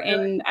there.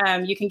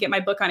 And you can get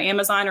my book on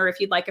Amazon, or if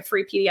you'd like a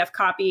free PDF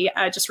copy,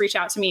 just reach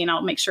out to me and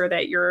I'll make sure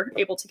that you're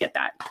able to get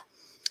that.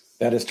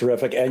 That is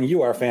terrific. And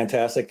you are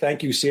fantastic.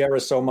 Thank you, Cierra,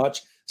 so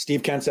much.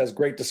 Steve Kent says,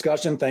 great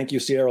discussion. Thank you,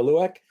 Cierra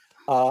Lueck.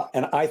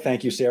 And I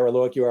thank you, Cierra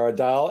Lueck. You are a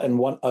doll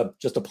and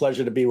just a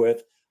pleasure to be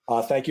with.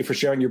 Thank you for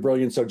sharing your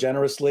brilliance so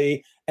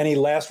generously. Any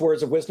last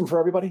words of wisdom for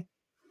everybody?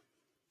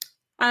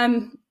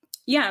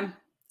 Yeah.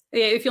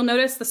 If you'll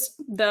notice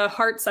the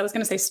hearts, I was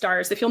going to say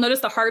stars. If you'll notice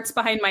the hearts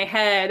behind my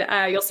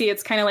head, you'll see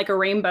it's kind of like a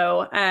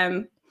rainbow.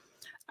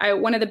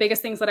 One of the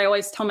biggest things that I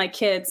always tell my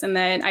kids and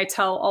that I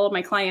tell all of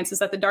my clients is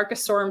that the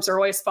darkest storms are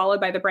always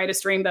followed by the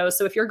brightest rainbow.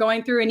 So if you're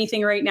going through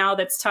anything right now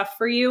that's tough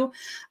for you,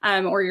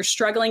 or you're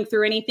struggling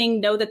through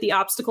anything, know that the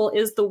obstacle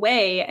is the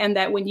way, and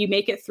that when you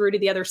make it through to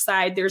the other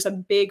side, there's a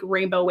big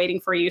rainbow waiting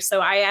for you. So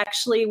I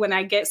actually, when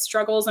I get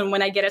struggles and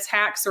when I get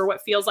attacks or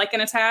what feels like an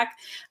attack,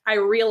 I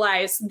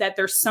realize that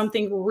there's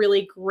something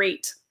really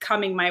great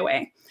coming my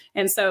way.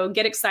 And so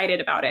get excited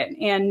about it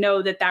and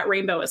know that that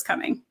rainbow is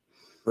coming.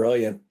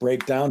 Brilliant.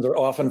 Breakdowns are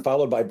often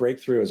followed by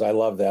breakthroughs. I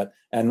love that.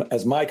 And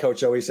as my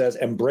coach always says,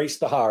 embrace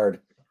the hard.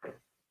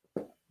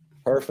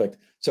 Perfect.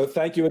 So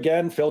thank you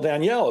again, Phil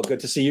Danielle. Good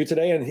to see you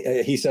today.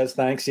 And he says,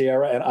 thanks,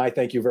 Cierra. And I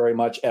thank you very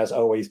much, as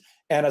always.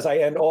 And as I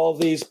end all of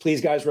these, please,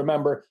 guys,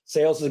 remember,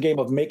 sales is a game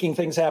of making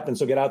things happen.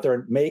 So get out there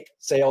and make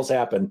sales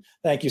happen.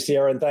 Thank you,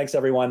 Cierra. And thanks,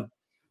 everyone.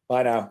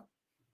 Bye now.